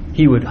 Wilson.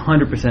 He would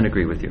 100%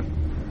 agree with you.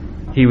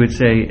 He would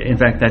say, in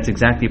fact, that's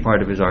exactly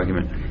part of his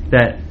argument,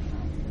 that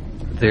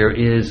there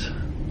is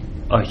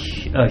a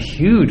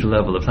huge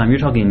level of time, you're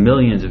talking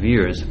millions of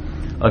years,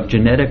 of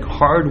genetic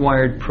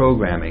hardwired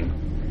programming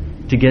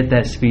to get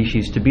that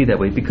species to be that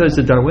way. Because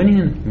the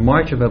Darwinian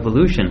march of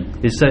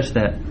evolution is such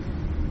that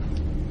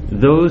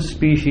those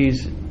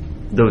species,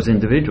 those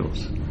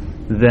individuals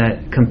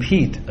that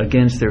compete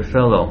against their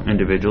fellow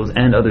individuals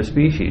and other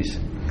species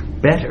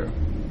better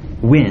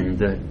win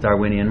the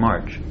Darwinian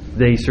march.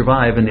 They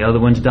survive and the other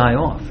ones die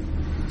off.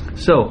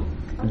 So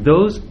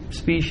those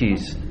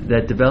species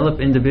that develop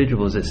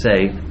individuals that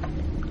say,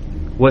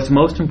 what's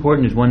most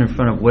important is what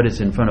is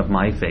in front of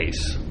my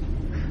face.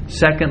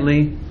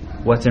 Secondly,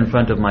 what's in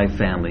front of my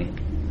family.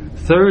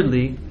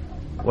 Thirdly,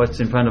 what's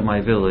in front of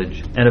my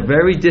village. And a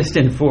very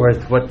distant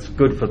fourth, what's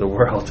good for the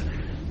world.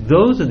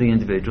 Those are the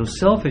individuals,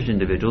 selfish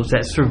individuals,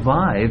 that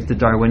survived the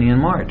Darwinian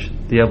march,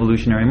 the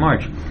evolutionary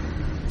march.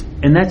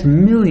 And that's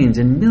millions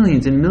and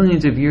millions and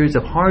millions of years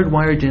of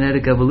hardwired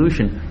genetic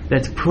evolution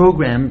that's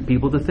programmed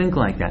people to think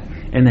like that.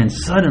 And then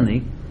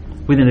suddenly,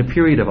 within a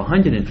period of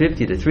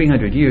 150 to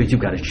 300 years,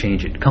 you've got to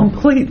change it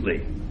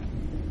completely.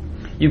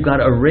 You've got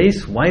to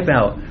erase, wipe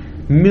out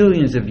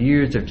millions of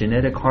years of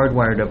genetic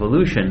hardwired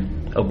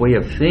evolution, a way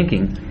of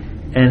thinking,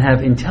 and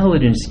have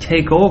intelligence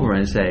take over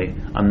and say,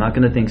 I'm not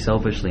going to think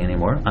selfishly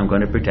anymore, I'm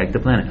going to protect the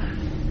planet.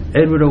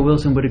 Edward O.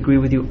 Wilson would agree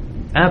with you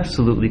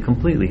absolutely,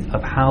 completely,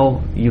 of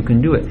how you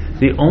can do it.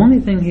 The only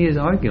thing he is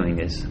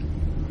arguing is,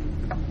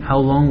 how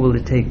long will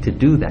it take to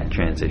do that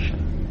transition?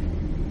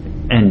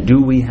 And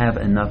do we have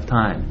enough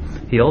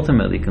time? He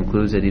ultimately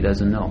concludes that he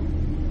doesn't know.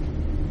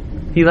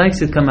 He likes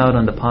to come out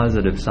on the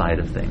positive side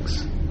of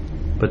things,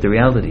 but the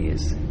reality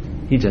is,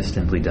 he just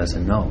simply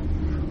doesn't know.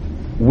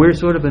 We're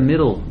sort of a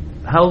middle.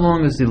 How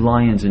long is the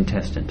lion's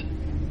intestine?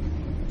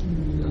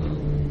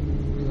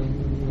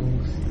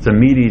 It's a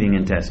meat-eating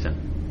intestine.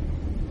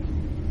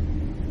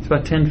 It's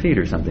about 10 feet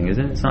or something,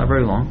 isn't it? It's not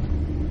very long.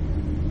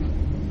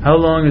 How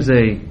long is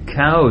a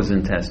cow's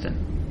intestine?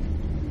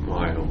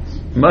 Miles.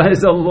 But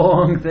it's a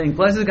long thing.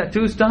 Plus, it's got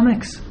 2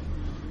 stomachs.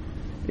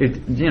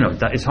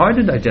 It's hard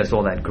to digest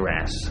all that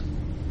grass.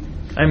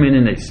 I mean,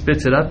 and it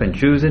spits it up and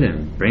chews it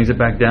and brings it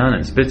back down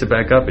and spits it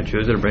back up and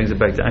chews it and brings it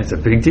back down. It's a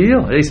big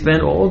deal. They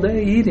spend all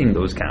day eating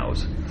those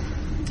cows.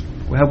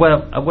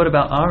 What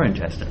about our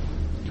intestine?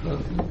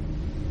 12 feet.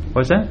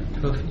 What's that?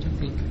 12 feet, I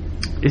think.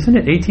 Isn't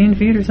it 18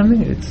 feet or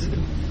something?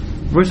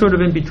 We're sort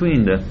of in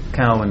between the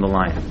cow and the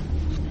lion.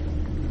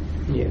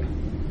 Yeah.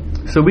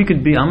 So we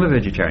could be. I'm a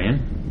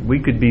vegetarian. We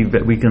can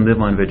live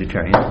on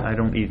vegetarian. I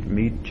don't eat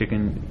meat,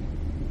 chicken.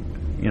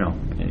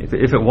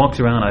 If it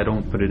walks around, I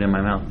don't put it in my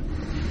mouth.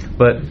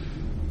 But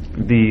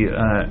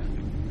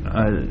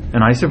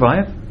and I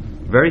survive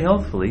very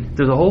healthfully.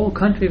 There's a whole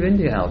country of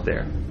India out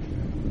there,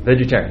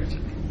 vegetarians.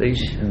 They're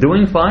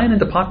doing fine, and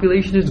the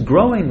population is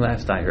growing.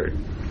 Last I heard,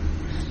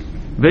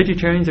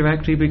 vegetarians are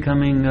actually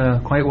becoming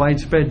quite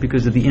widespread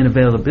because of the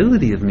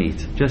inavailability of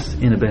meat. Just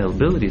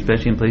inavailability,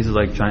 especially in places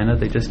like China,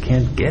 they just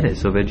can't get it.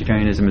 So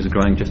vegetarianism is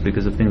growing just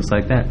because of things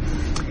like that.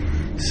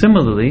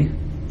 Similarly,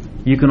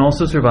 you can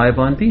also survive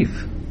on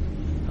beef.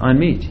 On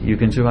meat, you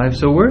can survive.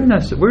 So we're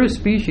a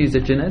species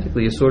that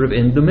genetically is sort of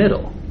in the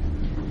middle.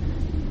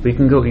 We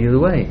can go either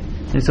way.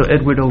 And so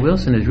Edward O.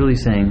 Wilson is really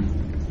saying,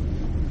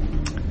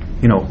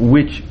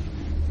 which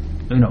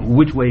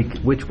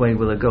way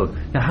will it go?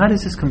 Now, how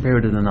does this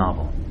compare to the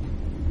novel?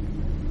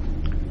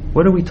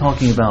 What are we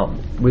talking about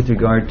with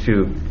regard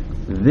to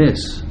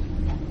this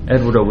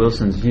Edward O.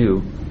 Wilson's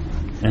view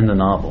and the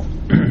novel?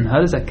 How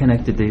does that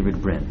connect to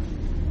David Brin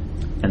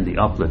and the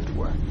Uplift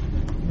work?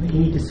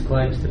 He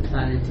describes the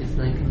planet as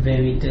like a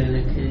very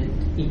delicate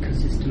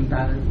ecosystem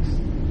balance.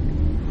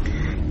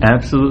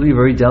 Absolutely,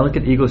 very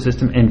delicate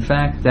ecosystem. In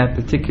fact, that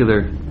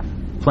particular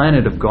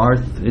planet of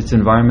Garth, its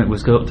environment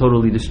was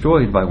totally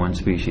destroyed by one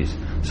species.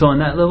 So on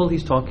that level,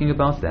 he's talking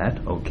about that,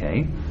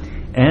 okay.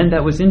 And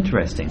that was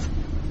interesting.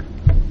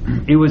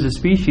 It was a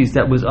species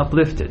that was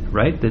uplifted,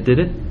 right? That did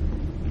it?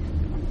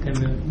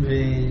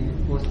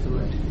 What's the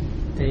word?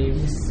 They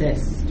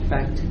recessed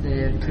back to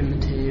their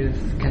primitive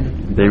kind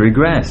of... They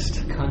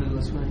regressed.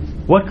 Carnivorous ways.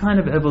 What kind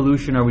of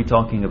evolution are we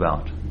talking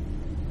about?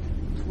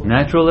 Forced.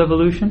 Natural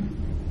evolution?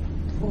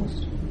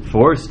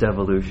 Forced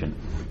evolution.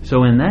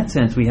 So in that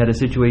sense, we had a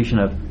situation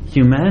of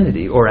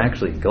humanity, or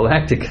actually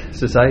galactic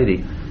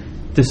society,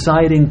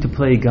 deciding to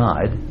play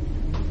God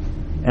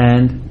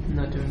and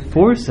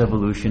force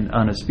evolution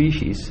on a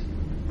species.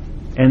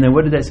 And then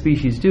what did that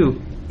species do?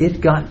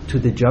 It got to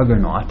the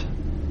juggernaut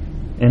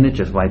and it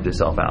just wiped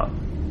itself out.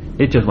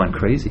 It just went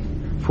crazy.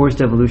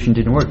 Forced evolution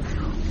didn't work.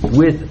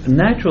 With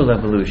natural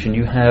evolution,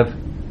 you have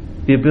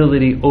the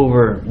ability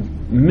over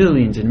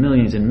millions and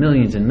millions and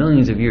millions and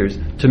millions of years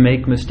to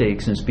make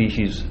mistakes and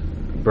species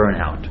burn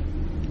out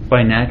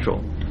by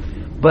natural.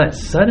 But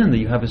suddenly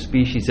you have a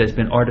species that's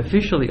been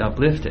artificially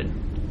uplifted,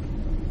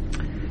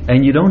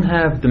 and you don't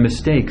have the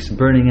mistakes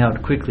burning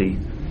out quickly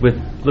with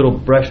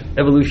little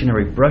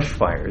evolutionary brush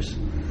fires.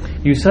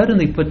 You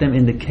suddenly put them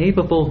in the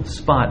capable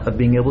spot of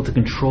being able to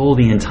control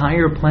the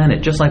entire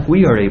planet, just like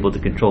we are able to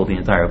control the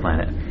entire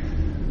planet.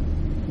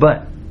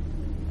 But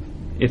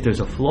if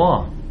there's a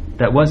flaw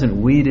that wasn't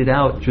weeded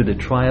out through the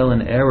trial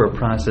and error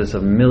process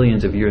of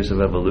millions of years of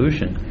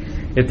evolution,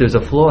 if there's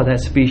a flaw, that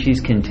species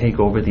can take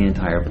over the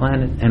entire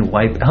planet and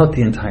wipe out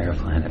the entire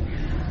planet.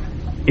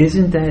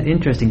 Isn't that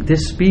interesting?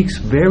 This speaks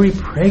very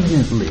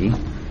pregnantly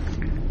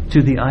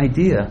to the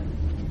idea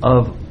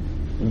of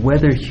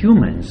whether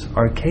humans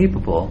are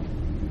capable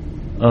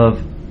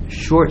of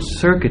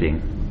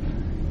short-circuiting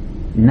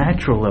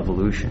natural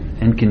evolution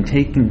and can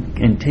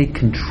take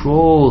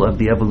control of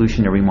the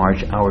evolutionary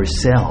march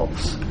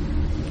ourselves.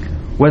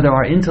 Whether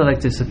our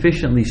intellect is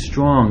sufficiently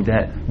strong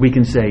that we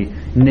can say,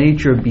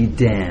 nature be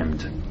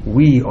damned,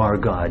 we are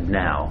God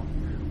now.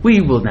 We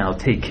will now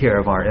take care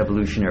of our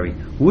evolutionary.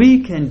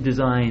 We can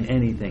design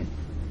anything.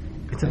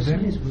 The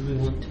question is, will we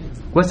want to?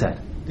 What's that?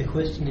 The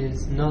question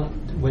is not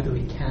whether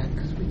we can,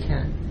 because we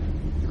can.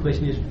 The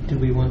question is, do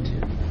we want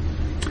to?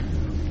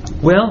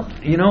 Well,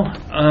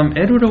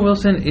 Edward O.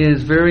 Wilson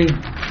is very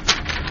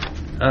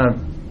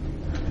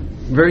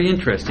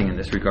interesting in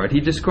this regard. He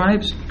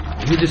describes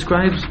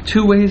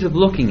two ways of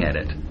looking at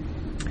it.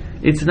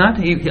 It's not,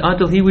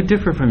 Adil, he would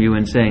differ from you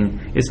in saying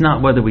it's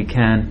not whether we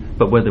can,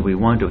 but whether we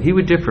want to. He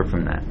would differ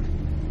from that.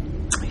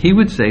 He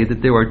would say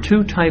that there are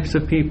two types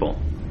of people.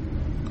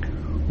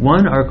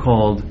 One are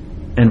called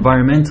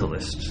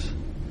environmentalists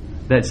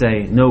that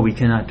say, no, we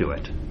cannot do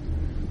it.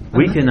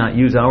 We cannot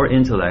use our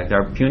intellect,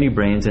 our puny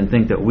brains, and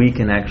think that we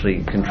can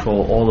actually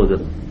control all of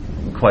the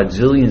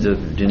quadrillions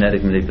of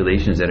genetic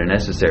manipulations that are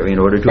necessary in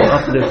order to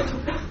uplift,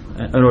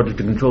 in order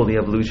to control the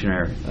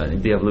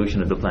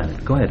evolution of the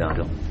planet. Go ahead,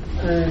 Adil.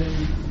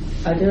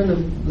 I don't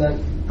know. Like,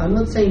 I'm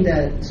not saying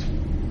that.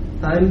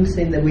 I'm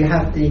saying that we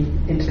have the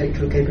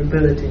intellectual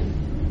capability.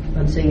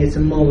 I'm saying it's a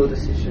moral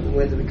decision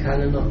whether we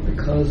can or not,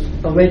 because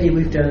already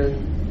we've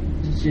done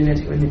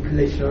genetic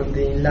manipulation on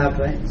the lab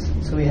rats.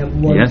 So we have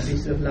one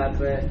piece of lab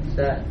rat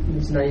that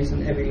is now used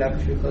in every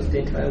laboratory across the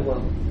entire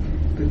world,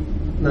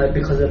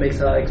 because it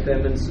makes our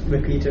experiments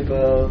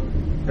repeatable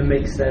and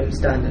makes them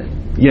standard.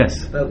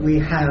 Yes. But we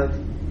have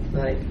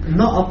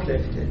not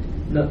uplifted.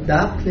 No, the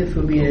uplift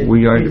will be.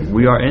 We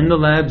are in the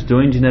labs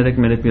doing genetic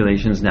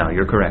manipulations now.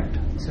 You're correct.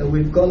 So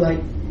we've got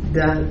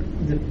that.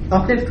 The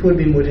uplift will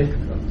be more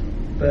difficult,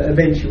 but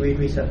eventually we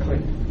reach that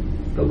point.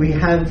 But we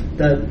have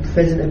the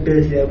present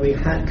ability that we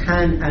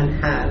can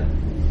and have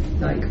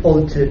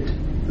altered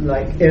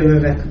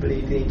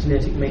irrevocably the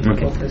genetic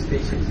makeup of the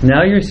species.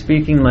 Now you're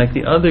speaking like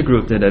the other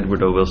group that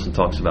Edward O. Wilson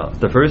talks about.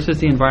 The first is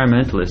the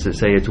environmentalists that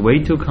say it's way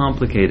too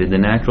complicated. The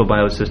natural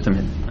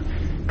biosystem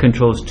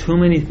controls too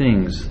many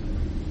things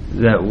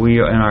that we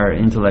and our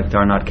intellect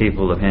are not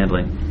capable of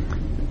handling.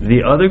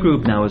 The other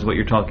group now is what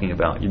you're talking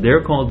about.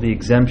 They're called the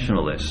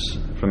exemptionalists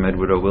from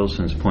Edward O.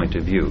 Wilson's point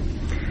of view.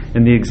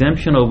 And the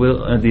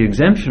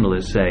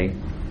exemptionalists say,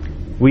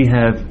 we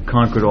have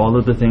conquered all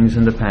of the things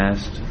in the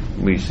past.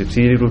 We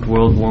succeeded with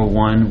World War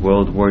I,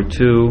 World War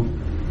II.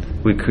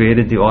 We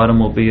created the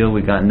automobile.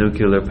 We got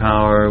nuclear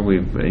power.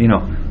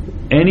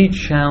 Any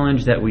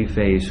challenge that we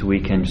face, we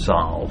can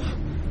solve.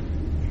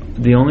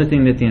 The only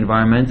thing that the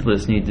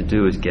environmentalists need to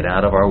do is get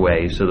out of our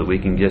way so that we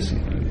can just,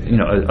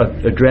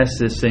 address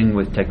this thing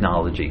with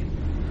technology.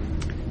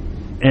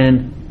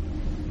 And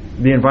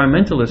the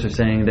environmentalists are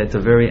saying that's a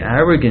very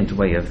arrogant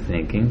way of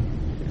thinking,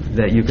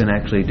 that you can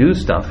actually do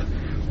stuff,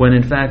 when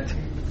in fact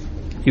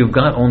you've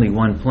got only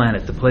one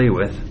planet to play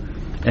with,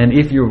 and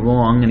if you're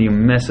wrong and you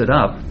mess it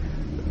up,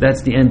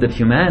 that's the end of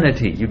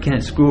humanity. You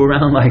can't screw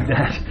around like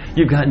that.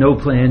 You've got no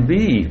plan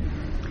B.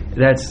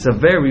 That's a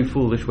very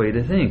foolish way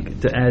to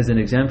think, as an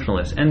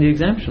exemptionalist. And the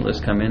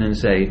exemptionalists come in and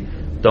say,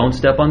 don't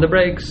step on the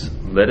brakes,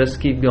 let us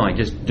keep going,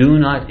 just do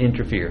not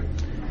interfere.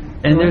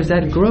 And there's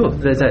that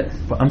growth,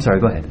 I'm sorry,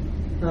 go ahead.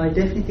 No, I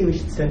definitely think we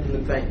should step on the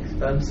brakes,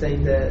 but I'm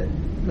saying that,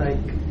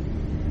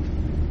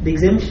 the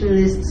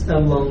exemptionalists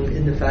are wrong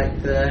in the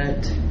fact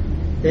that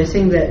they're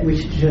saying that we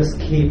should just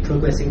keep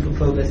progressing for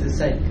progress's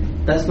sake.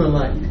 That's not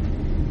right.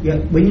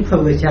 When you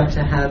progress, you have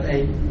to have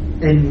a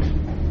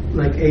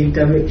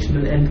direction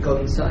and end goal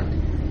in sight.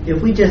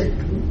 If we just,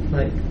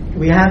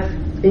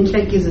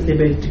 intellect gives us the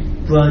ability to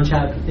branch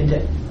out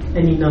into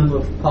any number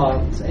of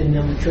paths, any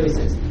number of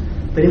choices.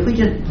 But if we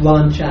just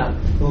branch out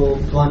for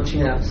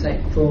branching out's sake,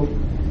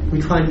 we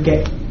try and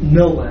get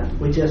nowhere,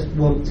 we just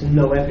want to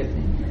know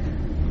everything,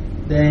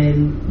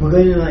 then we're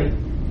going to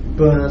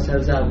burn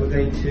ourselves out. We're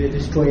going to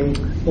destroy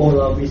all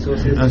our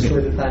resources,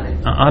 destroy the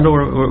planet. Otto,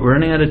 we're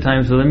running out of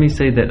time, so let me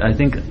say that I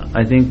think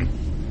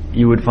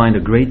you would find a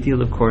great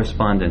deal of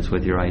correspondence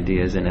with your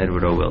ideas in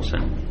Edward O.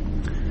 Wilson.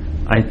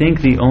 I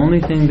think the only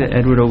thing that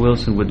Edward O.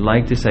 Wilson would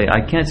like to say,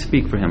 I can't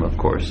speak for him, of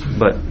course,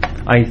 but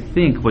I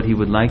think what he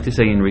would like to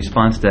say in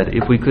response to that,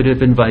 if we could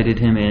have invited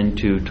him in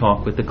to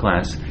talk with the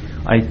class,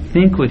 I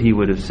think what he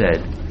would have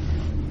said,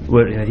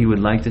 what he would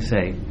like to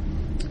say,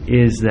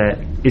 is that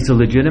it's a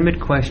legitimate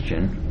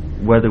question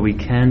whether we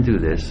can do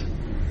this,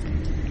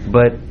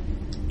 but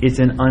it's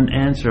an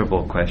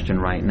unanswerable question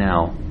right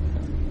now.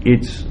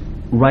 It's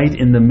right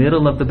in the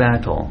middle of the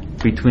battle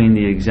between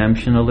the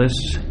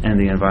exemptionalists and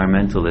the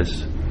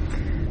environmentalists.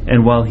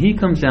 And while he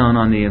comes down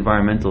on the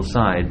environmental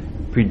side,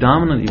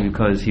 predominantly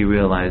because he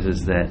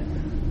realizes that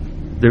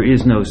there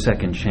is no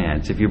second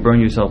chance. If you burn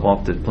yourself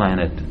off the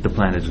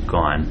planet's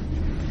gone.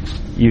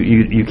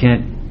 You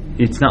can't.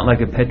 It's not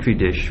like a Petri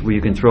dish where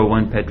you can throw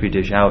one Petri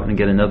dish out and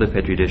get another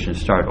Petri dish and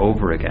start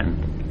over again.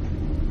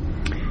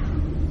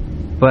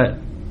 But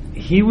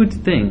he would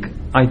think,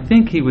 I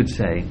think he would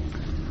say,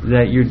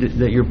 that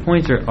your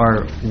points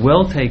are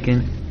well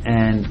taken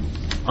and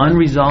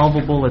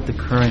unresolvable at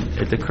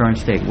the current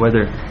state.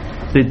 Whether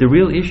the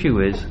real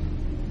issue is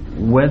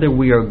whether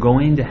we are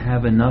going to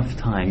have enough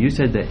time. You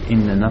said that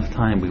in enough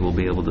time we will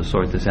be able to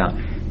sort this out.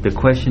 The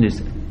question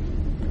is,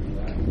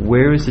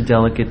 where is the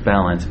delicate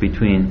balance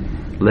between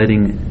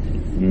letting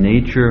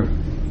nature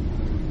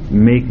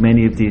make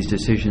many of these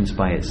decisions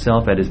by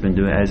itself,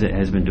 as it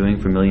has been doing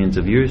for millions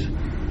of years,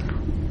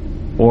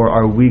 or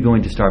are we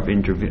going to start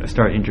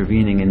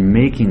intervening and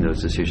making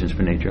those decisions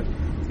for nature?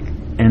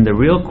 And the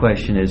real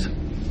question is,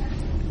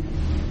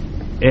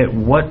 at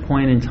what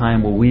point in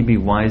time will we be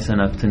wise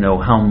enough to know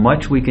how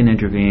much we can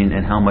intervene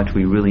and how much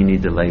we really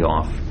need to lay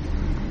off?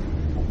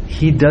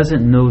 He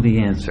doesn't know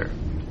the answer.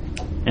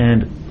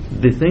 And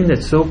the thing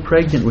that's so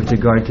pregnant with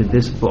regard to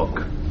this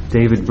book,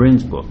 David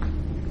Brin's book,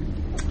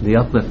 The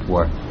Uplift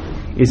War,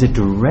 is it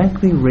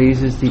directly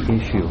raises the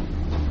issue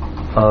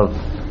of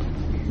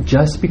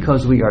just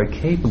because we are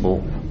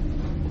capable,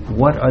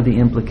 what are the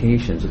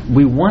implications?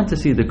 We want to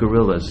see the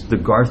gorillas, the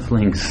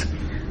Garthlings,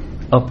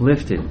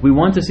 uplifted. We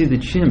want to see the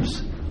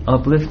chimps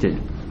uplifted.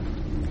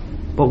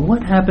 But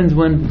what happens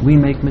when we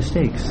make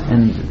mistakes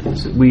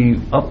and we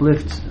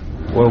uplift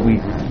or we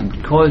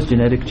cause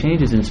genetic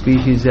changes in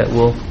species that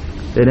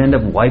end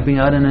up wiping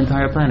out an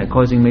entire planet,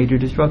 causing major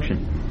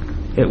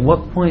destruction? At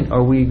what point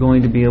are we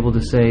going to be able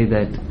to say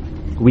that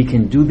we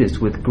can do this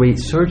with great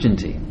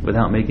certainty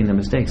without making the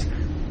mistakes?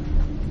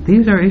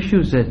 These are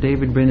issues that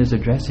David Brin is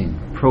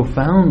addressing,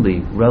 profoundly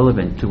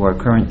relevant to our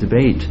current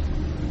debate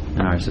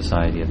in our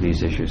society of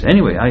these issues.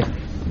 Anyway,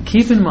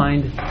 keep in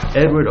mind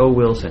Edward O.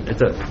 Wilson.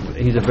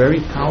 He's a very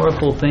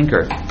powerful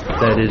thinker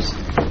that is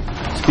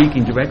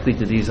speaking directly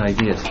to these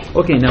ideas.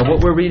 Okay, now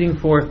what we're reading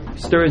for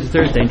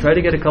Thursday, and try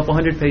to get a couple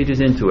hundred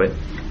pages into it,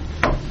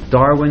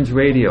 Darwin's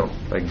Radio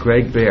by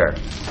Greg Bear.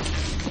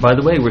 By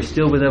the way, we're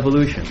still with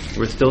evolution.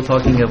 We're still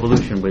talking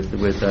evolution with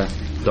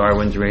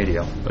Darwin's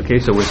Radio. Okay,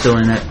 so we're still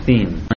in that theme.